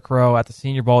seeing Eric Rowe at the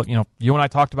Senior Bowl. You and I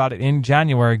talked about it in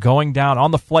January, going down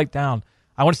on the flight down.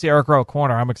 I want to see Eric Rowe at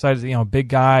corner. I'm excited. Big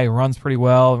guy, runs pretty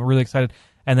well. I'm really excited.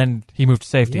 and then he moved to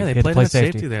safety. Yeah, they He had to played play that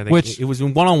safety there. which It was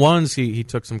in one-on-ones. He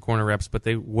took some corner reps, but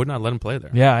they would not let him play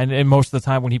there. yeah, and most of the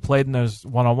time when he played in those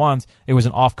one-on-ones, it was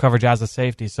an off coverage as a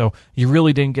safety. So you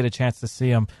really didn't get a chance to see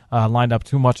him lined up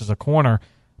too much as a corner.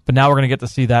 But now we're going to get to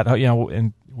see that,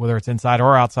 and whether it's inside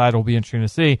or outside, will be interesting to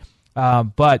see.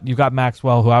 But you've got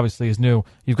Maxwell, who obviously is new.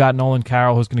 You've got Nolan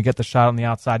Carroll, who's going to get the shot on the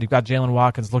outside. You've got Jalen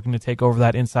Watkins looking to take over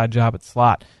that inside job at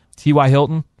slot. T.Y.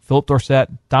 Hilton, Philip Dorsett,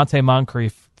 Dante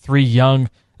Moncrief, 3 young,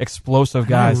 explosive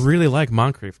guys. I really like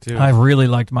Moncrief, too. I really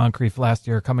liked Moncrief last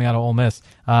year coming out of Ole Miss.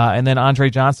 And then Andre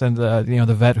Johnson,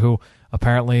 the vet who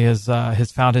apparently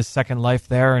has found his second life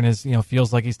there and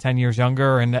feels like he's 10 years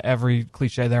younger and every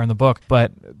cliche there in the book.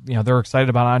 But they're excited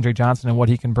about Andre Johnson and what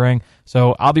he can bring.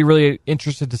 So I'll be really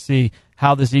interested to see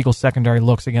how this Eagles secondary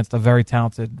looks against a very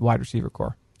talented wide receiver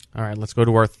core. All right, let's go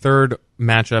to our third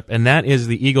matchup, and that is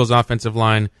the Eagles' offensive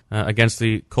line against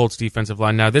the Colts' defensive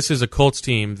line. Now, this is a Colts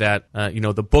team that,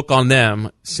 the book on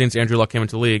them since Andrew Luck came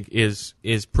into the league is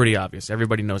pretty obvious.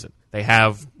 Everybody knows it. They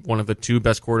have one of the 2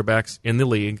 best quarterbacks in the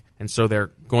league, and so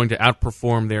they're going to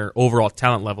outperform their overall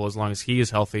talent level as long as he is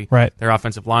healthy. Right. Their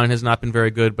offensive line has not been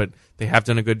very good, but they have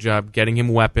done a good job getting him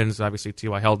weapons. Obviously,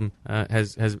 T.Y. Hilton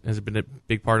has been a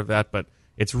big part of that, but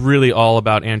it's really all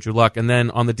about Andrew Luck. And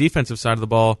then on the defensive side of the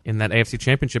ball, in that AFC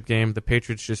Championship game, the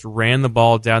Patriots just ran the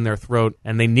ball down their throat,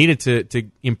 and they needed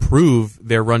to improve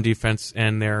their run defense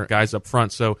and their guys up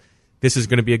front. So this is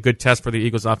going to be a good test for the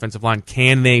Eagles' offensive line.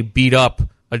 Can they beat up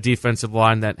a defensive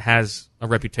line that has a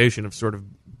reputation of sort of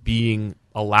being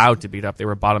allowed to beat up? They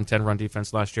were a bottom 10 run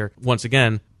defense last year. Once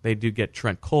again, they do get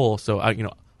Trent Cole. So,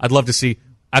 I'd love to see,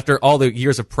 after all the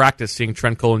years of practice, seeing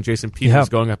Trent Cole and Jason Peters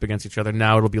going up against each other.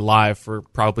 Now it'll be live for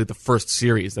probably the first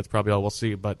series. That's probably all we'll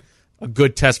see. But a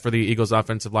good test for the Eagles'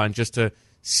 offensive line just to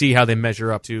see how they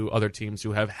measure up to other teams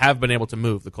who have been able to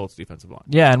move the Colts' defensive line.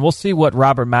 Yeah, and we'll see what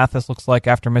Robert Mathis looks like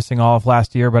after missing all of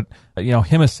last year. But,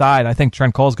 him aside, I think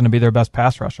Trent Cole is going to be their best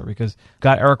pass rusher because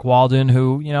got Eric Walden,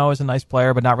 who, is a nice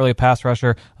player, but not really a pass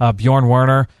rusher. Bjorn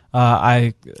Werner.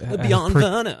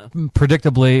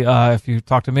 Predictably, if you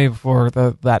talked to me before,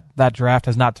 that draft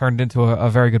has not turned into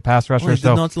a very good pass rusher.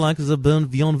 Not like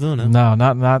Bjorn Werner. No,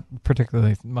 not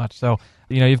particularly much. So,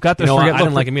 you've got this. I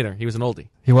didn't like him either. He was an oldie.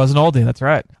 He was an oldie. That's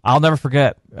right. I'll never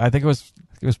forget. I think it was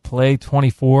play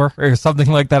 24 or something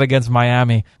like that against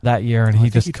Miami that year, and he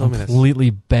just completely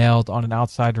bailed on an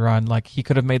outside run. Like he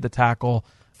could have made the tackle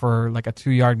for like a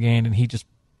 2-yard gain, and he just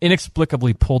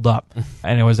inexplicably pulled up,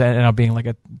 and it ended up being like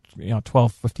a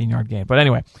 12, 15-yard gain. But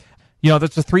anyway,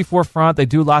 that's a 3-4 front. They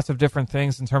do lots of different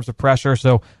things in terms of pressure,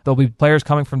 so there'll be players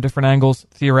coming from different angles,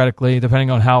 theoretically, depending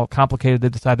on how complicated they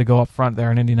decide to go up front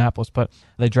there in Indianapolis. But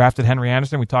they drafted Henry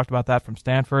Anderson. We talked about that from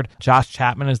Stanford. Josh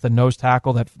Chapman is the nose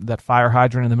tackle, that fire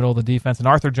hydrant in the middle of the defense. And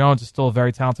Arthur Jones is still a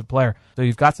very talented player. So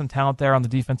you've got some talent there on the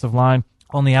defensive line.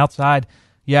 On the outside,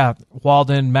 yeah,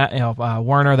 Walden,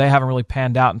 Werner, they haven't really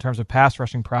panned out in terms of pass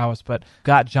rushing prowess, but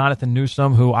got Jonathan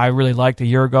Newsome, who I really liked a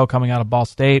year ago coming out of Ball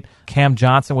State. Cam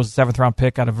Johnson was a 7th-round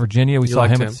pick out of Virginia. We saw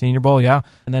him at the Senior Bowl, yeah.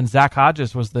 And then Zach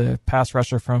Hodges was the pass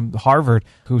rusher from Harvard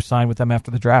who signed with them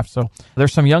after the draft. So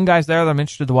there's some young guys there that I'm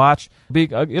interested to watch.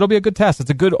 It'll be a good test.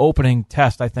 It's a good opening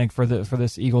test, I think, for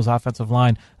this Eagles offensive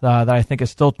line that I think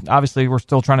is still, obviously, we're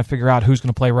still trying to figure out who's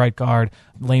going to play right guard.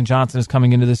 Lane Johnson is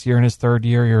coming into this year in his 3rd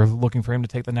year. You're looking for him to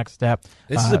take the next step.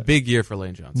 This is a big year for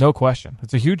Lane Johnson. No question.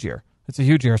 It's a huge year.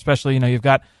 Especially, you've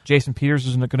got Jason Peters,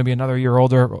 who's going to be another year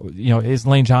older. Is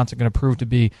Lane Johnson going to prove to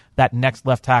be that next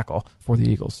left tackle for the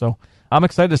Eagles? So I'm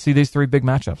excited to see these 3 big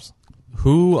matchups.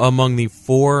 Who among the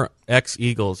 4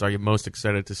 ex-Eagles are you most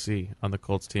excited to see on the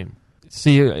Colts team?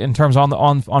 See in terms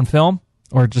on film,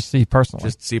 or just see personally?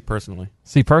 Just see personally.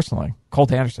 See personally.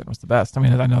 Colt Anderson was the best. I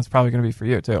mean, I know it's probably going to be for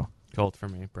you, too. Colt for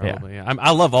me, probably. Yeah.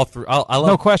 I love all 3. I love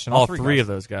no question. all 3 of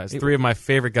those guys. 3 of my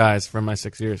favorite guys from my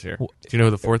 6 years here. Do you know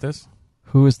who the 4th is?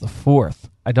 Who is the 4th?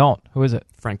 I don't. Who is it?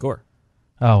 Frank Gore.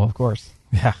 Oh, of course.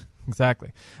 Yeah,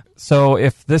 exactly. So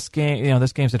if this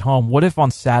game's at home, what if on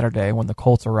Saturday when the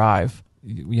Colts arrive,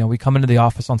 we come into the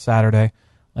office on Saturday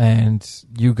and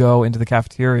you go into the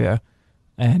cafeteria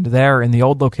and there in the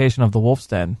old location of the Wolf's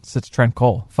Den sits Trent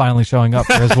Cole, finally showing up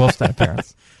for his Wolf's Den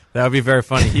appearance. That would be very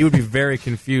funny. He would be very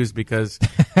confused because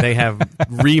they have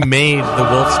remade the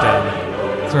Wolf's Den.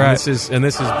 That's right. And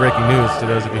this is breaking news to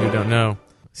those of you who don't know.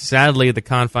 Sadly, the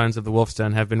confines of the Wolf's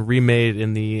Den have been remade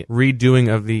in the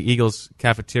redoing of the Eagles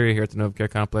cafeteria here at the NovaCare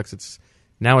Complex. It's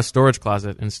now a storage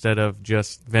closet instead of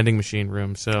just vending machine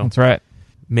room. So that's right.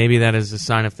 Maybe that is a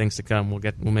sign of things to come.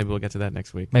 Maybe we'll get to that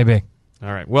next week. Maybe.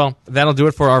 All right. Well, that'll do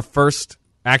it for our first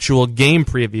actual game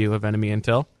preview of Enemy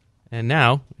Intel. And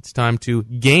now it's time to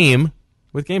game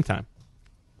with Game Time.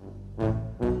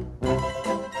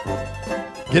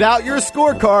 Get out your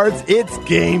scorecards. It's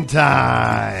game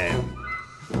time.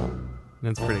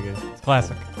 That's pretty good. It's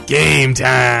classic. Game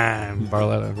time.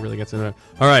 Barletta really gets into it.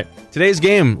 All right. Today's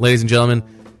game, ladies and gentlemen,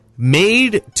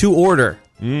 Made to Order.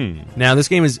 Now, this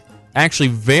game is actually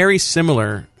very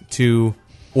similar to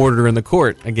Order in the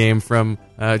Court, a game from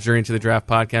Jury Into the Draft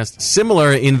podcast.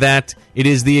 Similar in that it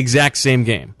is the exact same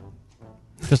game.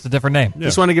 Just a different name.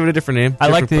 Just want to give it a different name. I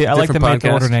like the Different Made to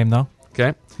podcast. Order name though.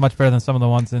 Okay. Much better than some of the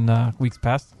ones in weeks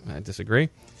past. I disagree.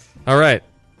 All right.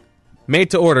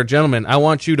 Made to Order. Gentlemen, I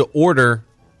want you to order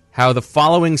how the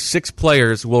following 6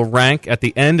 players will rank at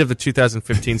the end of the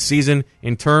 2015 season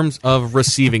in terms of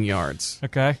receiving yards.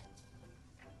 Okay.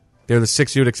 They're the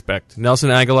 6 you'd expect.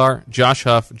 Nelson Aguilar, Josh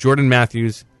Huff, Jordan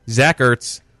Matthews, Zach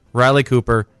Ertz, Riley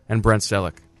Cooper, and Brent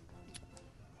Selleck.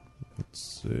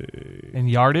 Let's see. In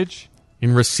yardage.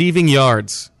 In receiving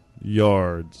yards.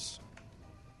 Yards.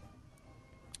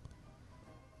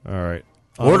 All right.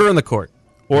 Order in the court.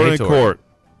 Order Made in to order. court.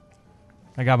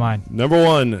 I got mine. Number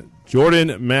 1,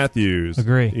 Jordan Matthews.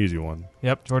 Agree. Easy one.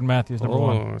 Yep, Jordan Matthews, number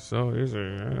 1. So easy.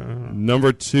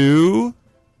 Number 2,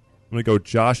 I'm going to go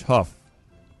Josh Huff.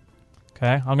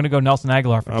 Okay, I'm going to go Nelson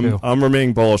Aguilar for 2. I'm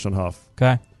remaining bullish on Huff.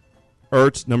 Okay.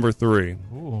 Ertz, number 3.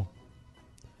 Ooh.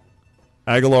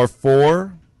 Aguilar,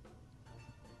 4.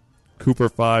 Cooper,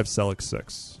 5. Selleck,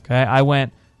 6. Okay, I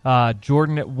went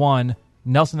Jordan at 1,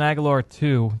 Nelson Aguilar at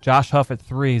 2, Josh Huff at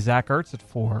 3, Zach Ertz at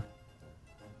 4,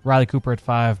 Riley Cooper at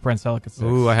 5, Brent Selleck at 6.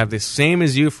 Ooh, I have the same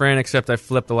as you, Fran, except I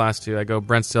flipped the last 2. I go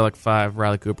Brent Selleck 5,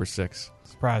 Riley Cooper 6.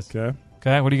 Surprise. Okay.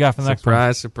 Okay, what do you got for the next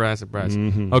one? Surprise.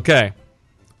 Okay.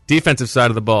 Defensive side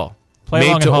of the ball. Play Made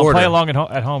along to at home. order. Play along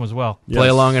at home as well. Play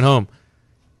Yes. along at home.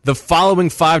 The following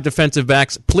 5 defensive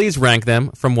backs, please rank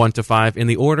them from 1 to 5 in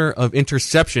the order of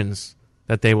interceptions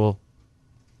that they will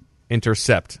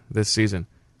intercept this season.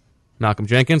 Malcolm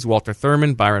Jenkins, Walter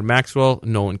Thurman, Byron Maxwell,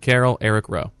 Nolan Carroll, Eric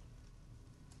Rowe.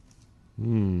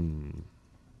 I'm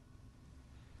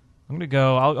going to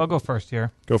go. I'll go first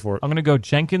here. Go for it. I'm going to go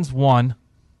Jenkins 1.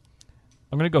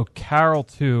 I'm going to go Carroll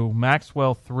 2,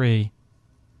 Maxwell 3,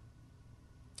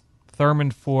 Thurman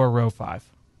 4, Rowe 5.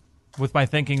 With my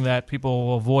thinking that people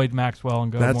will avoid Maxwell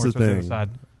and go That's more the to the other thing. side.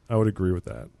 I would agree with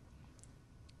that.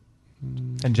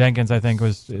 And Jenkins, I think,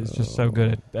 is just so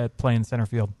good at playing center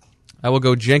field. I will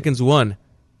go Jenkins 1.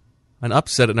 An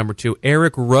upset at number 2.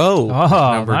 Eric Rowe,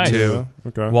 Oh, number nice. 2. Yeah,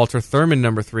 okay. Walter Thurman,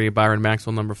 number 3. Byron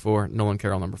Maxwell, number 4. Nolan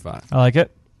Carroll, number 5. I like it.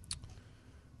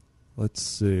 Let's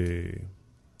see.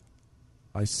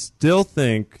 I still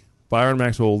think Byron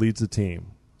Maxwell leads the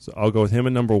team. So I'll go with him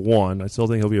at number 1. I still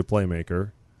think he'll be a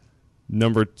playmaker.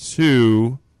 Number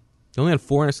 2, He only had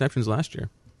 4 interceptions last year.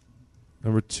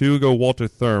 go Walter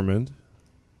Thurman.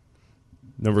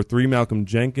 Number 3, Malcolm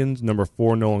Jenkins. Number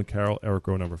 4, Nolan Carroll. Eric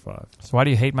Rowe, number 5. So why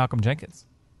do you hate Malcolm Jenkins?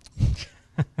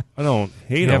 I don't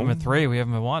hate We have him him. at 3. We have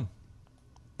him at 1.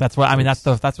 That's what I mean. That's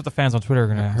what the fans on Twitter are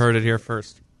going to ask. Heard it here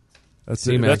first. That's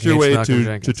C-Mac That's your hates way Malcolm to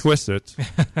Jenkins. twist it.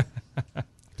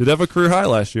 Did have a career high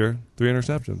last year. 3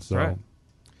 interceptions. So. right.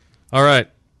 All right.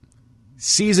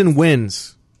 Season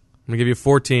wins. I'm going to give you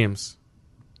 4 teams.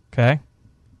 Okay.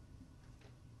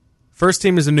 First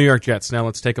team is the New York Jets. Now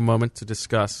let's take a moment to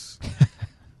discuss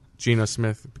Geno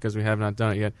Smith because we have not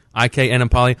done it yet. IK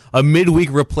Enemkpali, a midweek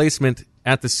replacement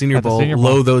at the Senior At the Bowl Senior Bowl.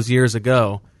 low those years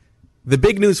ago. The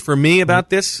big news for me about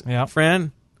this, Yeah.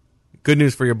 Fran, good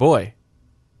news for your boy,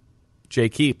 Jay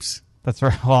Keeps. That's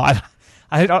right. Well,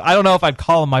 I don't know if I'd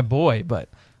call him my boy, but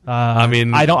I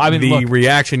mean, the the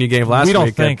reaction you gave last we don't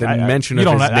week think at the mention you of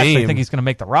don't his actually name. think he's going to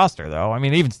make the roster, though. I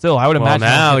mean, even still, I would well, imagine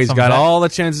now they'll get he's some got vet- all the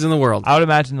chances in the world. I would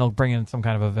imagine they'll bring in some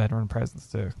kind of a veteran presence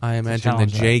too. I to imagine that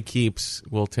challenge Jay Keeps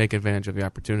will take advantage of the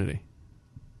opportunity.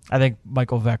 I think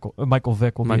Michael Vick will Michael be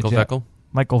a Jet. Vick?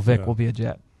 Michael Vick Yeah. will be a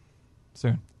Jet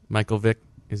soon. Michael Vick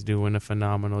is doing a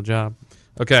phenomenal job.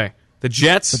 Okay, the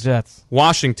Jets, The Jets.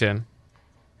 Washington,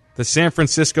 the San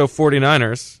Francisco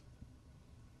 49ers,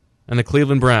 and the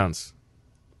Cleveland Browns.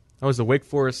 That was the Wake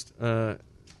Forest A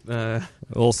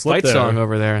little slip fight there. song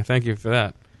over there. Thank you for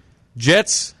that.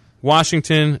 Jets,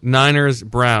 Washington, Niners,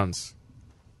 Browns.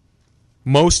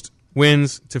 Most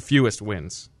wins to fewest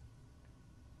wins.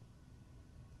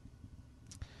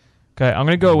 Okay, I'm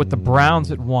going to go with the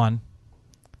Browns at 1.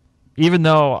 Even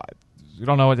though we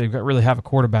don't know what they really have a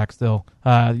quarterback still,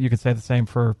 you could say the same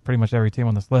for pretty much every team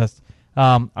on this list.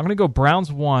 I'm going to go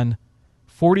Browns 1,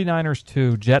 49ers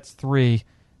 2, Jets 3,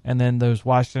 and then those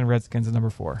Washington Redskins at number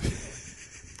 4.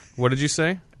 What did you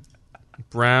say?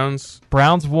 Browns,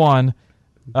 Browns 1,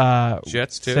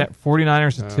 Jets 2.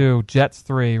 49ers at 2, Jets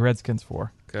 3, Redskins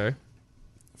 4. Okay.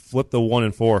 Flip the 1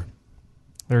 and 4.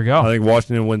 There we go. I think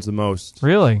Washington wins the most.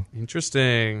 Really?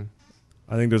 Interesting.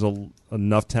 I think there's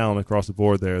enough talent across the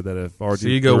board there that if RG3... So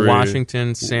you go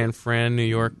Washington, San Fran, New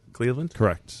York, Cleveland?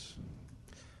 Correct.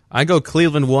 I go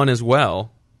Cleveland 1 as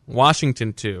well,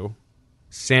 Washington 2,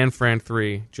 San Fran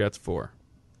 3, Jets 4.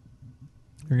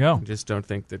 There you go. I just don't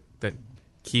think that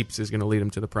Keeps is going to lead him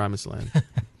to the promised land.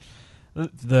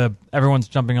 Everyone's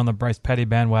jumping on the Bryce Petty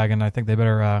bandwagon. I think they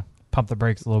better pump the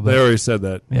brakes a little bit. They already said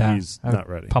that Yeah, he's not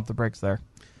ready. Pump the brakes there.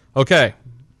 Okay,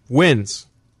 wins.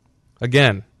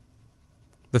 Again,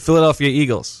 the Philadelphia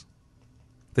Eagles,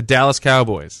 the Dallas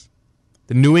Cowboys,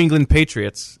 the New England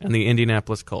Patriots, and the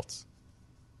Indianapolis Colts.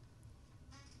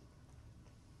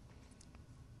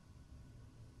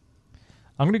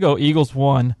 I'm going to go Eagles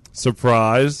 1,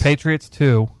 Surprise. Patriots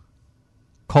 2,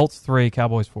 Colts 3,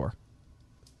 Cowboys 4.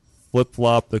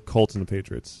 Flip-flop the Colts and the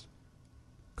Patriots.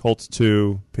 Colts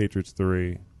 2, Patriots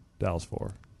 3, Dallas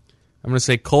 4. I'm going to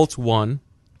say Colts 1.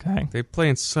 Okay. They play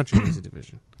in such an easy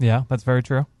division. Yeah, that's very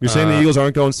true. You're saying the Eagles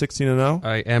aren't going 16-0?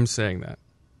 I am saying that.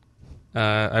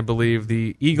 I believe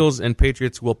the Eagles and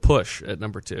Patriots will push at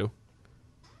number 2,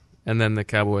 and then the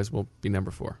Cowboys will be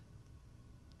number 4.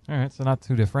 All right, so not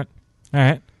too different. All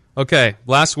right, Okay,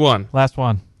 last one. last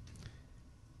one.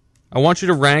 I want you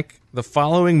to rank the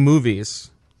following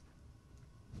movies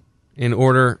in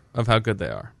order of how good they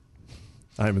are.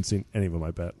 I haven't seen any of them,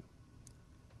 I bet.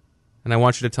 And I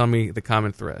want you to tell me the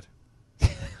common thread.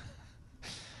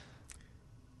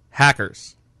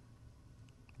 Hackers,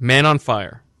 Man on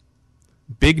Fire,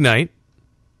 Big Night,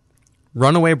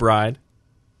 Runaway Bride,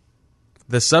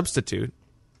 The Substitute,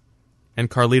 and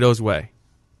Carlito's Way.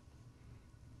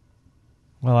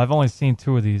 Well, I've only seen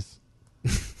 2 of these,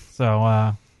 so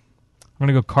I'm going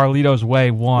to go Carlito's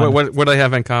Way 1. What do they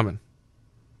have in common?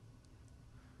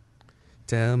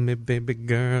 Tell me, baby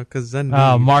girl, because I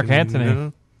know. Mark you Anthony.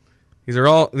 know.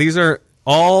 These are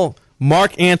all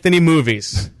Mark Anthony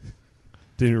movies.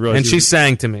 Didn't realize And you- she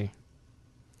sang to me.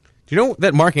 Do you know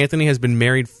that Mark Anthony has been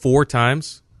married 4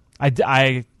 times?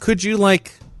 I Could you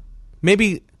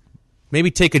maybe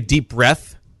take a deep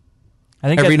breath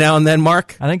think every now and then,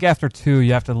 Mark? I think after 2,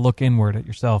 you have to look inward at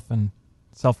yourself and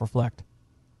self-reflect.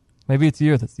 Maybe it's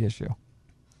you that's the issue.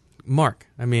 Mark,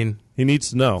 I mean, He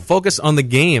needs to know. focus on the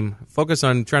game. Focus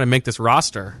on trying to make this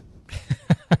roster.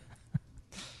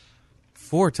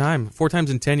 4 times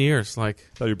in 10 years. I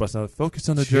thought you were busting out. Focus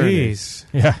on the journey. Jeez.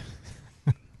 Yeah.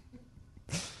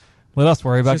 Let us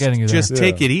worry about getting you there. Just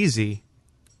take it easy.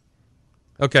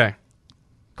 Okay.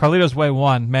 Carlito's Way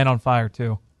 1, Man on Fire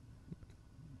 2.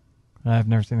 I've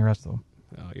never seen the rest of them.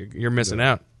 Oh, you're missing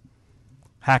out.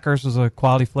 Hackers was a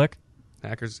quality flick.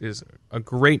 Hackers is a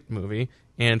great movie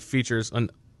and features an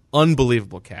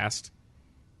unbelievable cast.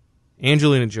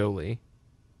 Angelina Jolie,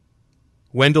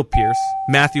 Wendell Pierce,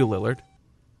 Matthew Lillard,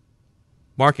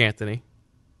 Mark Anthony,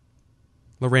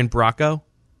 Lorraine Bracco,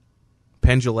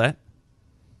 Penn Jillette,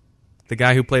 the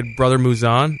guy who played Brother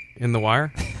Muzan in The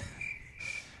Wire,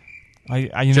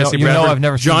 Jesse Bradford, I've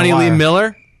never Johnny seen The Lee Wire.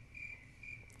 Miller,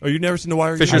 Oh, you've never seen The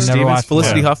Wire? Fisher I've never Stevens, watched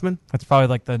Felicity The Wire. Huffman. That's probably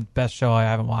like the best show I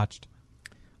haven't watched.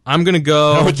 I'm going to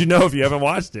go... How would you know if you haven't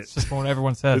watched it? It's just what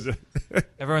everyone says.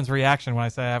 Everyone's reaction when I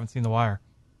say I haven't seen The Wire.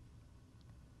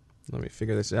 Let me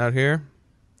figure this out here.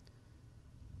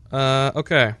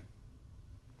 Okay.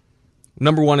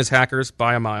 Number 1 is Hackers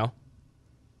by a mile.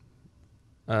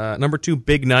 Number 2,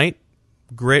 Big Night.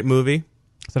 Great movie.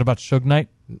 Is it about Suge Knight?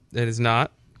 It is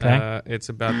not. Okay. It's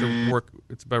about the work.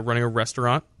 It's about running a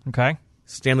restaurant. Okay.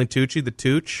 Stanley Tucci, the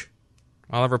Tooch.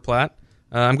 Oliver Platt.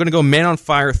 I'm going to go Man on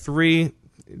Fire 3.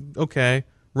 Okay.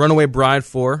 Runaway Bride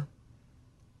 4.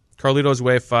 Carlito's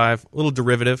Way 5. A little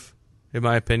derivative, in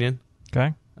my opinion.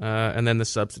 Okay. And then The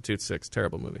Substitute 6.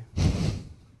 Terrible movie.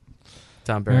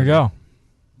 Tom There Barry. you go.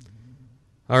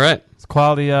 All right. It's a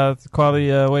quality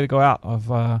way to go out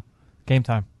of game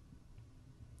time.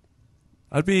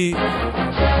 I'd be... There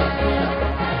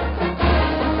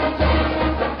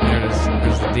it is.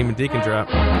 There's the Demon Deacon drop.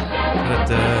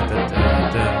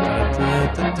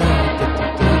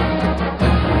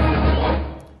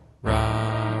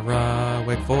 Rah, rah,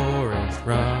 Wake Forest,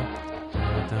 rah.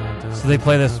 So they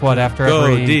play this after Go,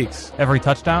 every Deeks.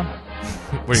 touchdown?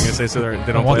 What are you gonna say? So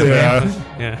they don't Once play a that? game.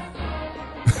 Yeah.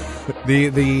 The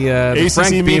ACC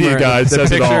Frank Media Beamer Guide the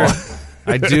says it picture,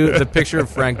 all. I do the picture of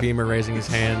Frank Beamer raising his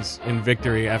hands in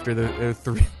victory after the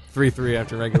 3-3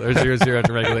 after regular 0-0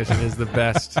 after regulation is the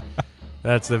best.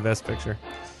 That's the best picture.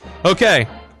 Okay,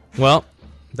 well,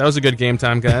 that was a good game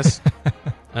time, guys.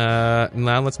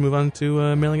 Now let's move on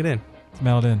to mailing it in. Let's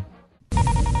mail it in.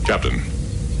 Captain,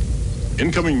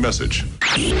 incoming message.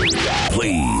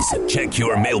 Please check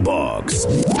your mailbox.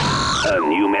 A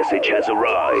new message has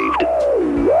arrived.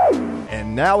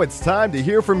 And now it's time to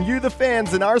hear from you, the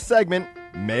fans, in our segment,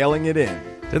 mailing it in.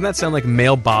 Doesn't that sound like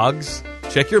mailbogs?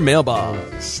 Check your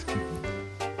mailbogs.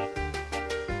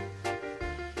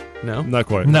 No? Not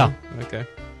quite. No. Okay.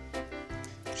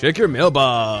 Check your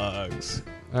mailbogs.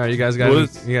 All right, you guys got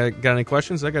got any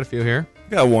questions? I got a few here.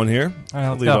 Got one here. All right,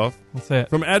 let's Lead go. off. Let's say it.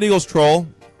 From @Eagles Troll,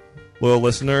 loyal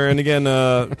listener. And again,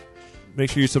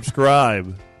 make sure you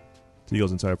subscribe to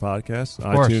Eagles Insider Podcast,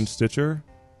 course. iTunes, Stitcher,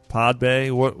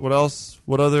 Podbay. What else?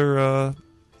 What other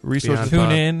resources? Beyond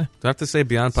Tune in. Do I have to say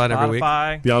Beyond Pod every week?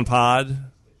 Spotify, Beyond Pod.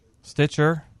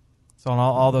 Stitcher. It's on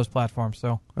all those platforms. So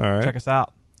All right. check us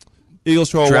out. Eagles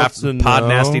Troll Draft wants to know,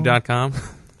 podnasty.com.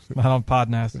 Not on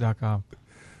podnasty.com.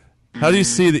 how do you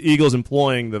see the Eagles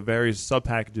employing the various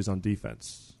sub-packages on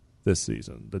defense this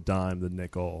season? The dime, the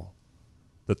nickel,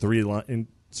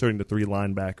 inserting the 3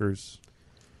 linebackers.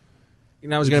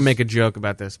 I was going to make a joke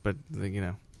about this, but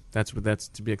that's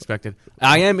to be expected.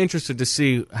 I am interested to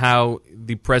see how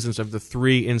the presence of the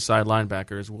 3 inside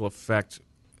linebackers will affect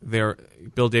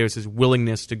Bill Davis's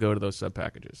willingness to go to those sub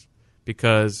packages.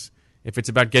 Because if it's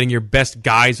about getting your best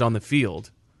guys on the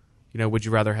field, would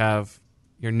you rather have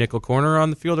your nickel corner on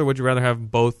the field, or would you rather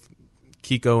have both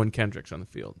Kiko and Kendricks on the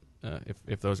field?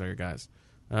 If those are your guys,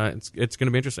 it's going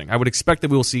to be interesting. I would expect that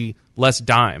we will see less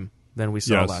dime than we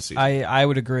saw last season. I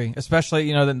would agree,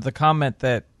 especially the comment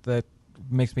that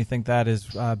makes me think that is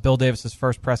Bill Davis's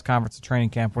first press conference at training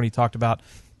camp when he talked about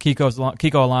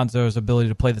Kiko Alonso's ability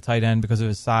to play the tight end because of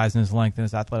his size and his length and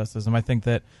his athleticism. I think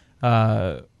that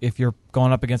if you're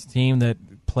going up against a team that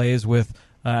plays with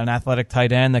an athletic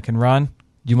tight end that can run,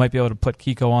 you might be able to put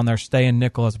Kiko on there, stay in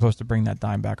nickel, as opposed to bring that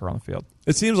dime backer on the field.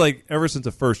 It seems like ever since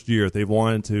the first year, they've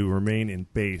wanted to remain in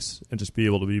base and just be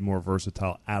able to be more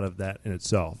versatile out of that in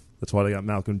itself. That's why they got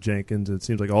Malcolm Jenkins. It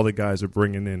seems like all the guys they're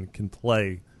bringing in can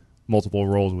play multiple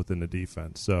roles within the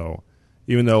defense. So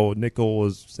even though nickel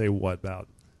was, say, about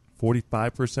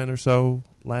 45% or so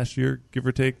last year, give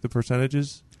or take the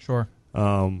percentages. Sure.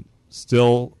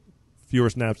 Still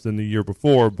fewer snaps than the year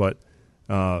before, but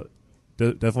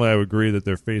definitely I would agree that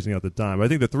they're phasing out the dime. I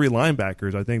think the 3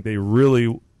 linebackers, I think they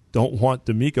really don't want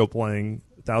D'Amico playing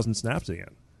 1,000 snaps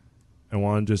again,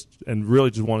 and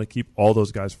really just want to keep all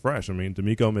those guys fresh. I mean,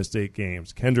 D'Amico missed 8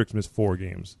 games. Kendricks missed 4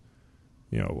 games.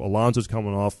 Alonso's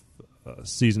coming off a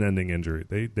season-ending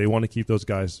injury. They want to keep those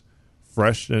guys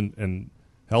fresh and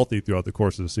healthy throughout the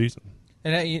course of the season.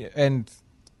 And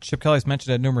Chip Kelly's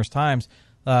mentioned it numerous times.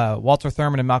 Walter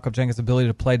Thurman and Malcolm Jenkins' ability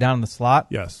to play down in the slot,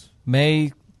 yes,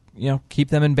 may keep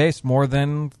them in base more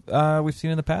than we've seen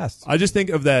in the past. I just think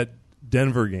of that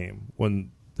Denver game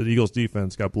when the Eagles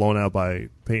defense got blown out by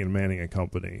Peyton Manning and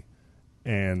company,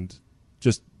 and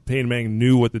just Peyton Manning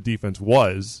knew what the defense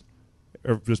was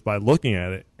just by looking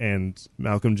at it, and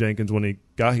Malcolm Jenkins, when he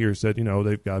got here, said,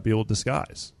 they've got to be able to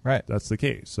disguise. Right. That's the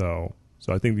case. So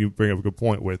I think you bring up a good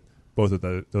point with both of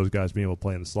those guys being able to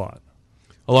play in the slot.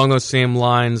 Along those same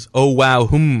lines,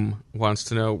 wants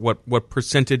to know what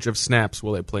percentage of snaps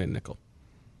will they play in nickel?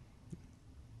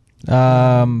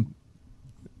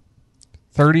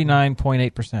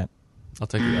 39.8%. I'll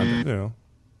take the under.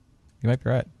 You might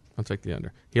be right. I'll take the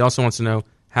under. He also wants to know,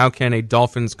 how can a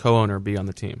Dolphins co-owner be on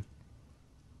the team?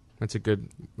 That's a good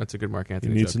Mark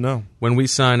Anthony He needs joke. to know. When we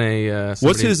sign a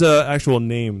what's his actual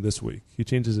name this week? He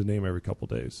changes his name every couple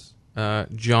days.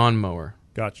 John Mower.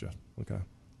 Gotcha. Okay.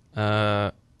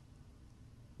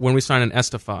 When we sign an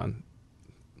Estefan,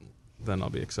 then I'll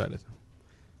be excited.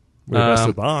 We have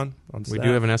Esteban on staff. We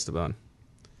do have an Esteban.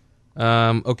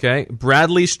 Okay.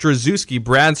 Bradley Straczewski,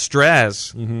 Brad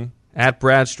Straz, at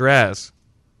Brad Straz,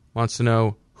 wants to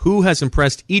know, who has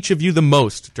impressed each of you the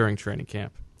most during training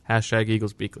camp? #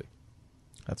 Eagles Beakley.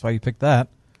 That's why you picked that.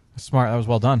 Smart. That was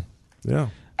well done. Yeah.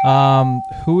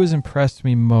 Who has impressed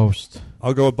me most?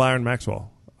 I'll go with Byron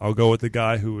Maxwell. I'll go with the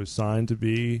guy who was signed to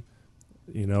be,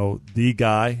 the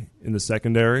guy in the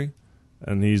secondary,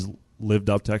 and he's lived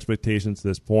up to expectations to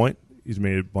this point. He's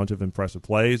made a bunch of impressive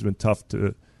plays. Been tough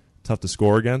to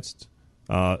score against.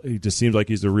 He just seems like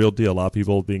he's the real deal. A lot of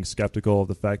people being skeptical of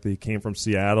the fact that he came from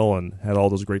Seattle and had all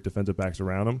those great defensive backs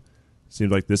around him. Seems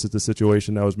like this is the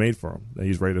situation that was made for him, that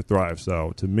he's ready to thrive.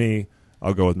 So, to me,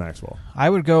 I'll go with Maxwell. I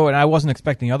would go, and I wasn't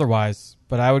expecting otherwise,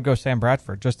 but I would go Sam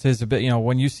Bradford. Just his ability,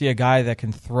 when you see a guy that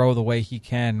can throw the way he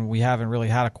can, we haven't really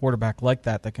had a quarterback like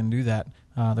that can do that.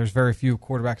 There's very few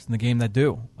quarterbacks in the game that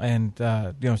do. And,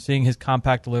 seeing his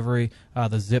compact delivery,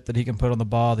 the zip that he can put on the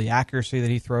ball, the accuracy that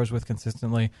he throws with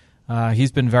consistently,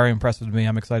 he's been very impressive to me.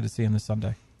 I'm excited to see him this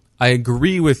Sunday. I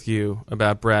agree with you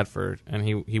about Bradford, and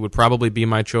he would probably be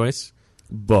my choice.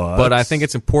 But I think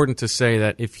it's important to say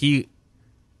that if he,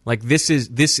 this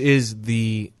is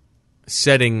the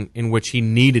setting in which he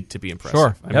needed to be impressive.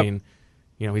 Sure. I mean,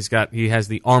 he has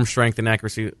the arm strength and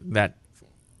accuracy that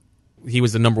he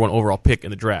was the number 1 overall pick in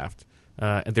the draft.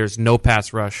 And there's no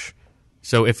pass rush.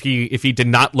 So if he did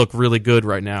not look really good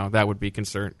right now, that would be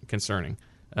concerning.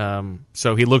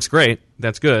 So he looks great.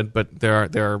 That's good, but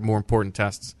there are more important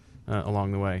tests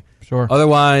along the way. Sure.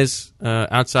 Otherwise,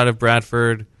 outside of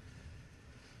Bradford,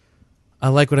 I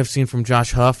like what I've seen from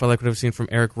Josh Huff. I like what I've seen from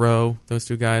Eric Rowe. Those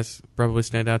 2 guys probably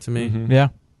stand out to me. Mm-hmm. Yeah.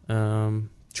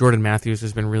 Jordan Matthews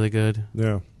has been really good.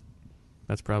 Yeah.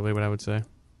 That's probably what I would say.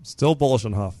 Still bullish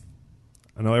on Huff.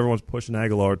 I know everyone's pushing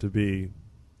Aguilar to be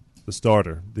the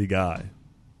starter, the guy,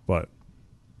 but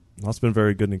Huff's been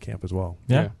very good in camp as well.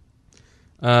 Yeah.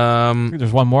 I think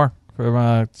there's one more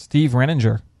from Steve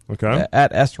Renninger Okay.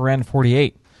 at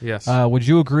SRen48. Yes. Would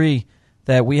you agree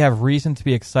that we have reason to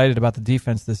be excited about the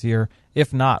defense this year?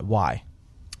 If not, why?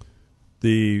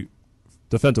 The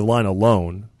defensive line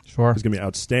alone Sure. is going to be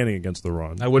outstanding against the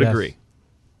run. I would Yes. agree.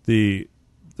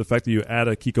 The fact that you add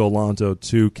a Kiko Alonso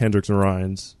to Kendricks and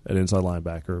Ryans at inside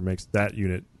linebacker makes that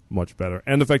unit much better.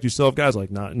 And the fact you still have guys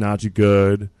like Najee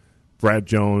Good, Brad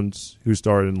Jones, who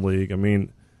started in the league. I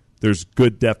mean, there's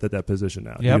good depth at that position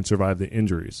now. You Yep. can survive the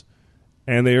injuries.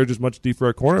 And they are just much deeper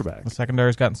at cornerback. The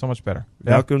secondary's gotten so much better.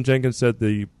 Malcolm Jenkins said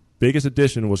the biggest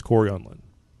addition was Corey Unlin.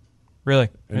 Really?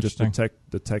 And just Interesting.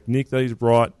 the technique that he's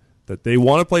brought, that they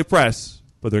want to play press,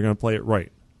 but they're going to play it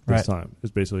right this Right. time,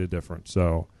 is basically a difference.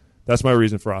 So that's my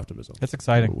reason for optimism. That's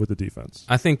exciting. With the defense.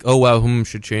 I think Owahum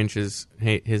should change his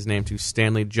name to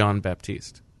Stanley John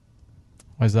Baptiste.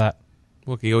 Why is that?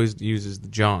 Look, he always uses the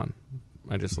John.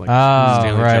 I just like Oh,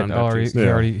 Stanley right. John Oh, Baptiste.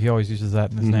 he always uses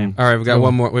that in his name. All right, we've got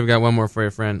one more. We've got one more for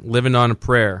your friend. Living on a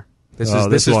prayer. This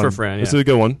is one. for Fran. This yeah. is a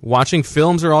good one. Watching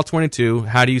films are all 22.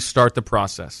 How do you start the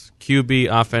process? QB,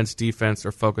 offense, defense,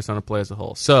 or focus on a play as a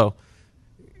whole? So,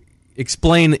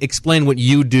 explain what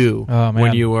you do Oh,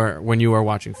 man. when you are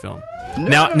watching film.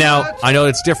 Now I know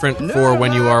it's different for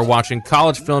when you are watching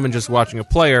college film and just watching a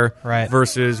player, Right.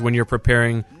 versus when you're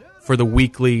preparing for the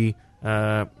weekly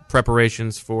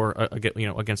preparations for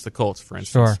against the Colts, for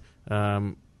instance.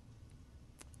 Sure.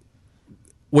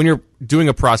 When you're doing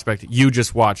a prospect, you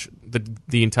just watch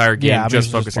the entire game, Yeah, I mean, just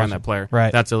just focusing on watching. that player.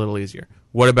 Right. That's a little easier.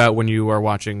 What about when you are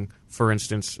watching, for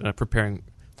instance, preparing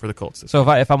for the Colts? So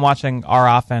if I'm watching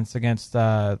our offense against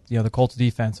the Colts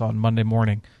defense on Monday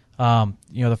morning,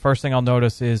 the first thing I'll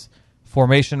notice is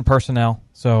formation personnel.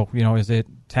 So is it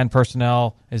 10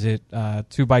 personnel? Is it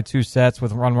 2x2 sets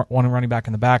with one running back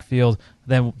in the backfield?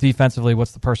 Then defensively,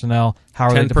 what's the personnel? How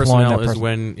are 10 they deploying personnel that is person?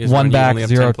 when one you back, only have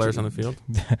 0 10 players on the field.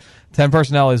 10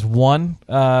 personnel is one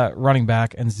running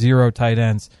back and 0 tight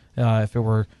ends. If it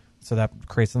were, so that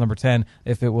creates the number 10.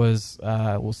 If it was,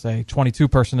 we'll say 22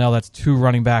 personnel, that's 2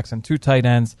 running backs and 2 tight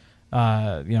ends.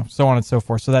 So on and so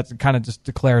forth. So that kind of just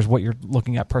declares what you're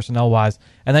looking at personnel wise,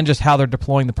 and then just how they're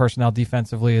deploying the personnel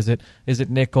defensively. Is it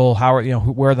nickel? How are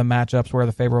where are the matchups? Where are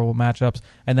the favorable matchups?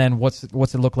 And then what's it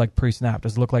look like pre-snap?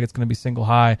 Does it look like it's going to be single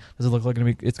high? Does it look like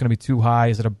it's going to be too high?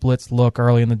 Is it a blitz look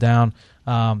early in the down?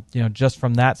 Just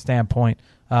from that standpoint,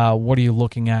 what are you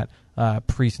looking at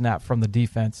pre-snap from the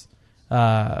defense?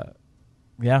 That's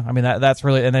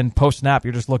really, and then post-snap,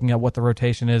 you're just looking at what the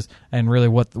rotation is and really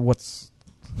what's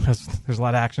there's a lot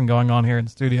of action going on here in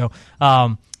the studio.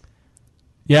 That's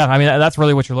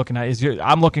really what you're looking at.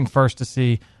 I'm looking first to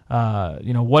see,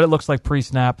 what it looks like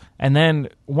pre-snap, and then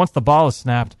once the ball is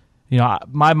snapped,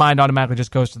 my mind automatically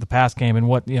just goes to the pass game and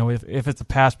what if it's a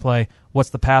pass play,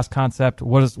 what's the pass concept?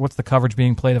 What's the coverage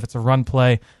being played? If it's a run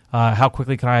play, how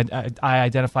quickly can I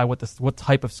identify what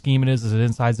type of scheme it is? Is it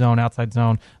inside zone, outside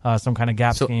zone, some kind of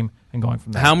gap scheme, and going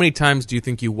from there. How many times do you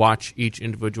think you watch each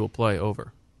individual play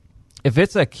over? If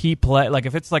it's a key play, like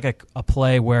if it's like a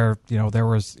play where there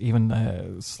was even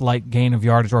a slight gain of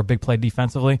yardage or a big play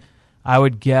defensively, I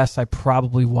would guess I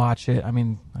probably watch it. I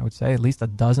mean, I would say at least a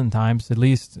dozen times, at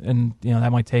least, and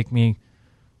that might take me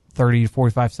 30 to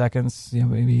 45 seconds,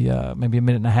 maybe a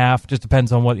minute and a half. Just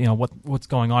depends on what's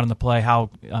going on in the play, how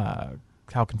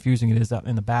confusing it is out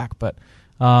in the back, but.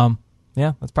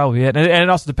 Yeah, that's probably it. And it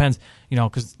also depends,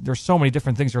 because there's so many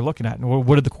different things you're looking at.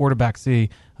 What did the quarterback see?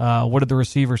 What did the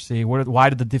receiver see? Why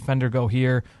did the defender go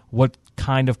here? What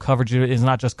kind of coverage it is?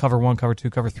 Not just cover 1, cover 2,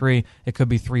 cover 3. It could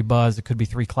be 3 buzz. It could be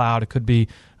 3 cloud. It could be,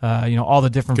 all the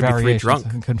different variations.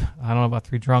 Could be 3 drunk. I don't know about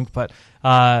 3 drunk, but,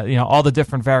 all the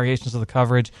different variations of the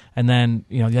coverage. And then,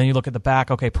 then you look at the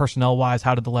back. Okay, personnel-wise,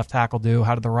 how did the left tackle do?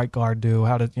 How did the right guard do?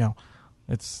 How did,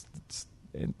 it's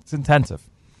intensive.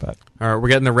 But. All right, we're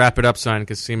getting the wrap it up sign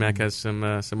because CMAC has some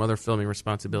other filming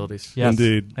responsibilities. Yes.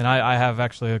 Indeed. And I have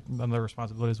actually another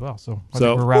responsibility as well. So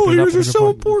So- we're wrapping it up. yours are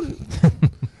so important.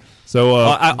 So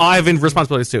I have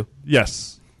responsibilities too.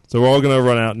 yes. So we're all going to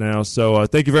run out now. So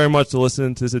thank you very much to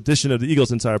listen to this edition of the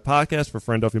Eagles Insider Podcast. For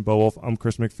Fran Duffy and Bo Wolf, I'm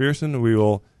Chris McPherson. We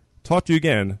will talk to you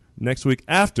again next week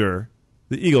after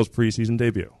the Eagles preseason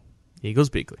debut. Eagles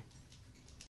Beakley.